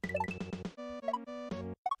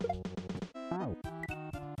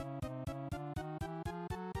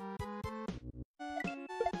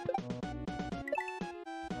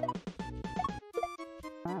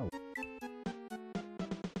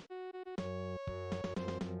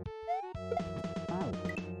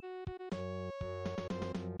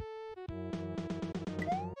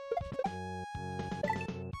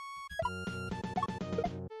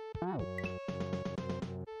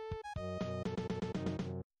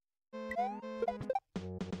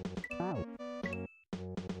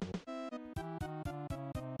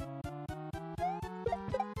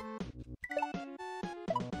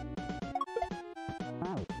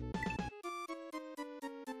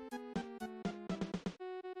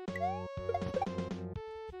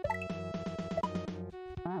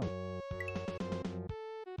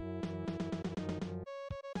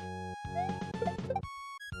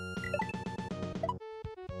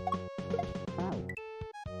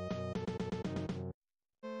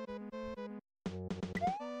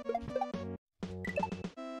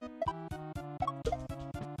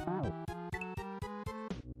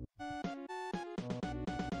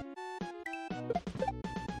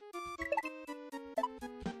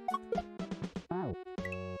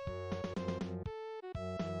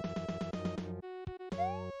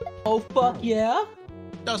 Oh fuck yeah!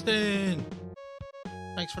 Dustin!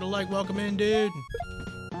 Thanks for the like. Welcome in, dude.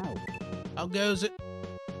 How goes it?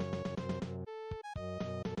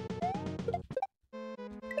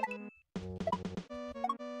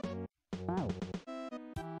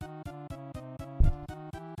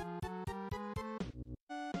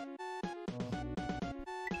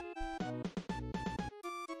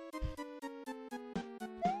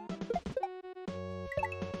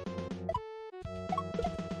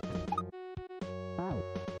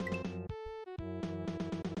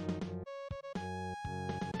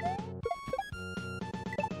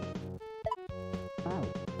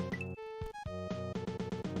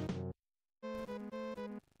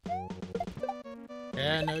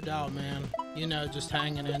 Yeah, no doubt, man. You know, just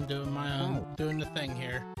hanging in, doing my own, doing the thing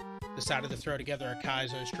here. Decided to throw together a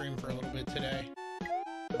Kaizo stream for a little bit today.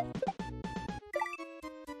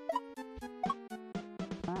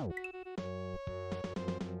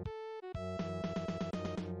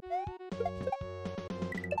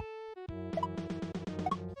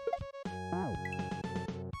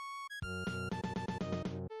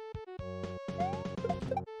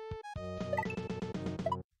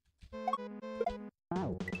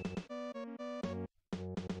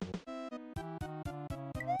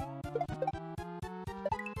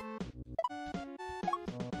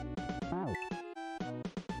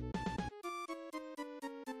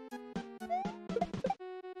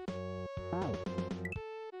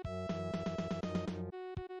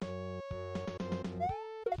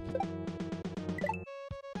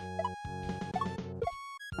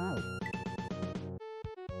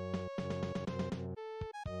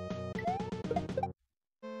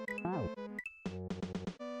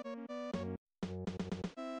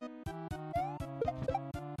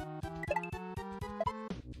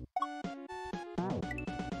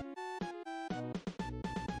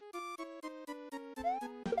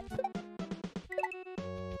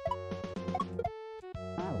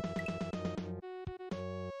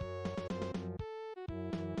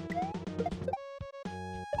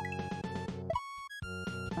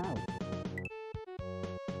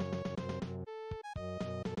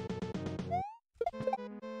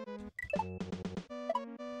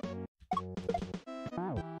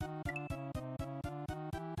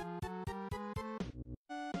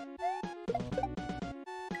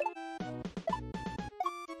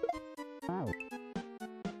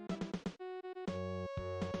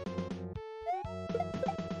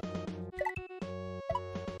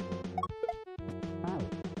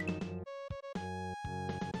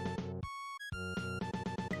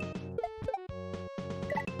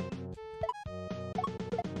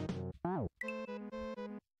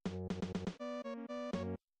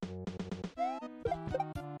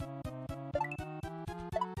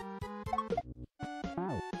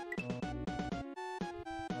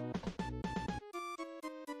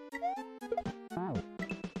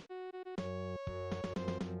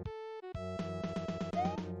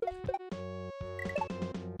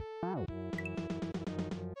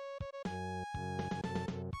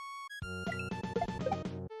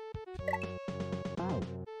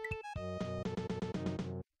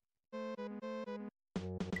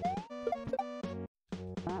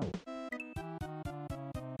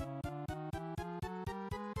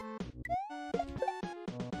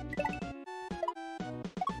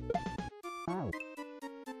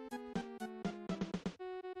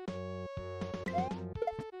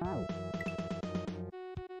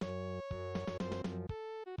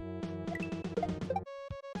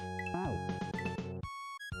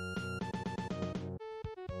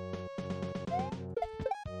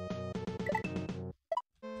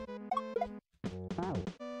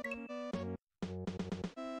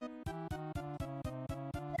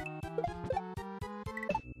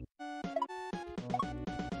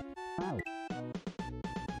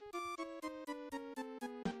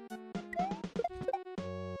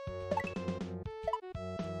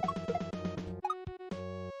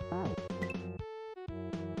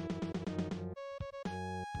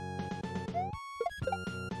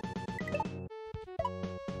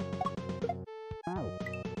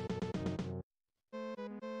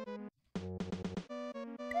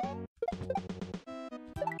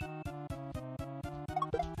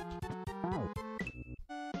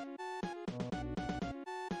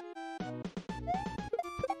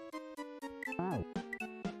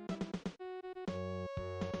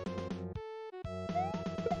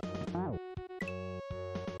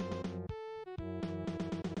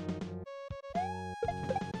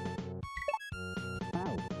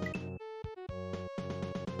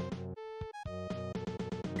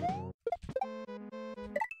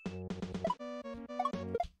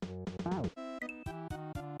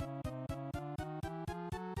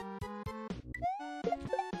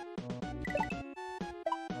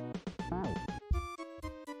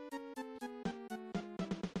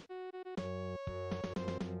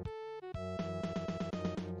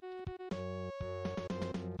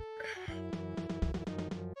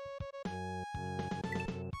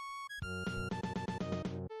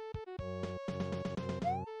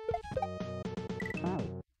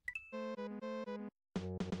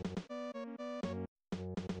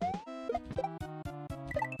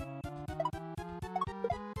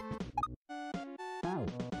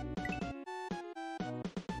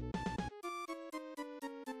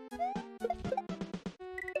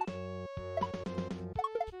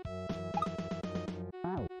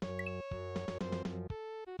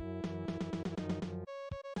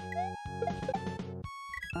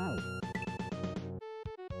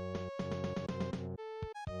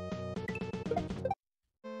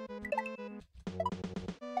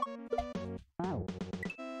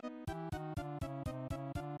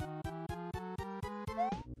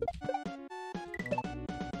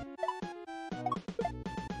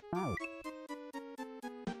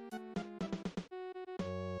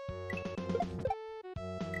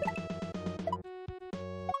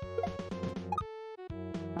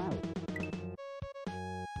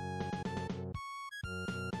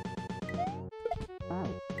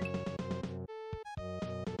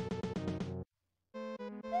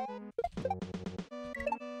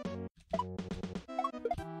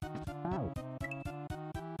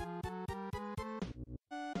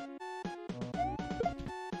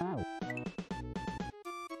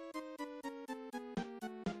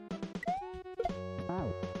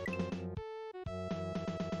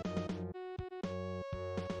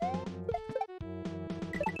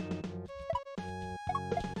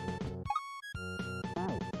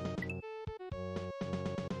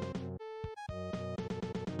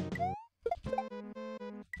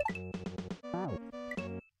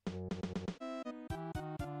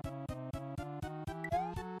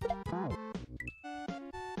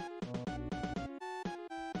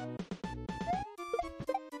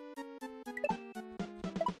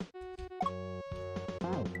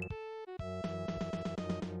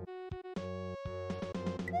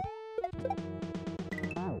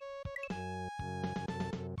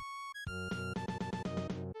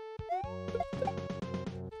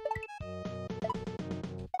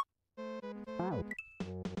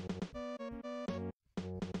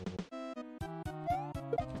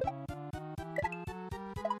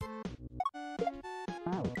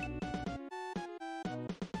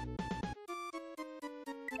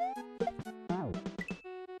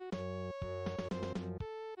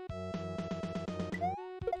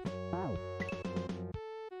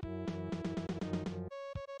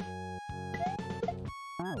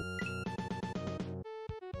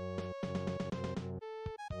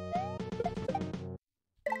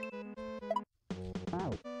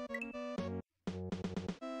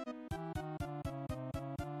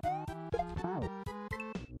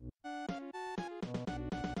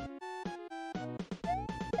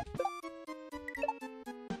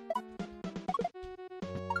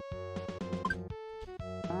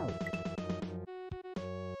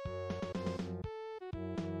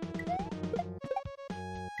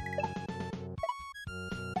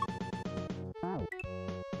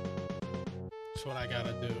 That's what I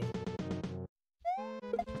gotta do.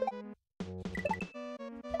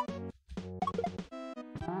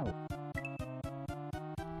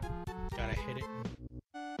 Gotta hit it.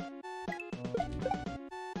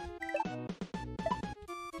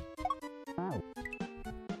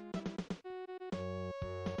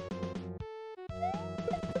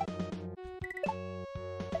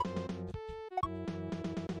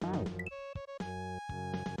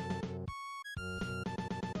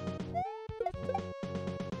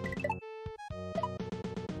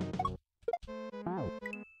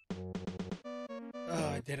 Oh,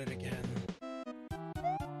 I did it again.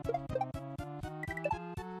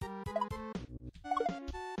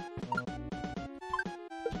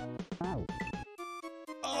 Oh,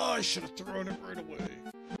 I should have thrown it right away.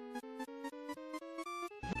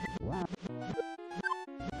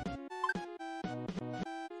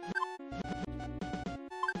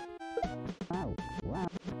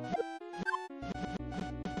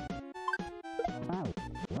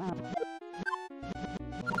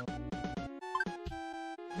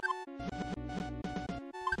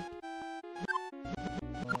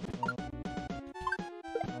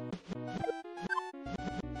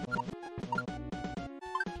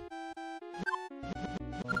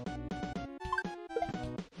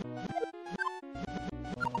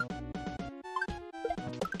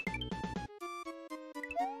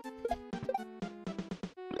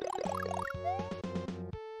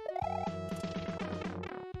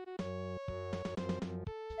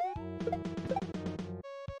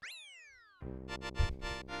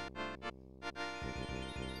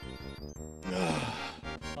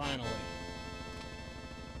 Finally.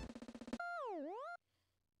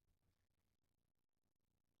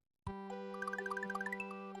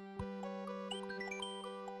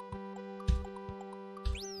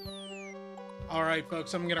 All right,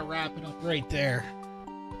 folks, I'm gonna wrap it up right there.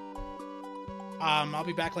 I'll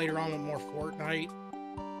be back later on with more Fortnite.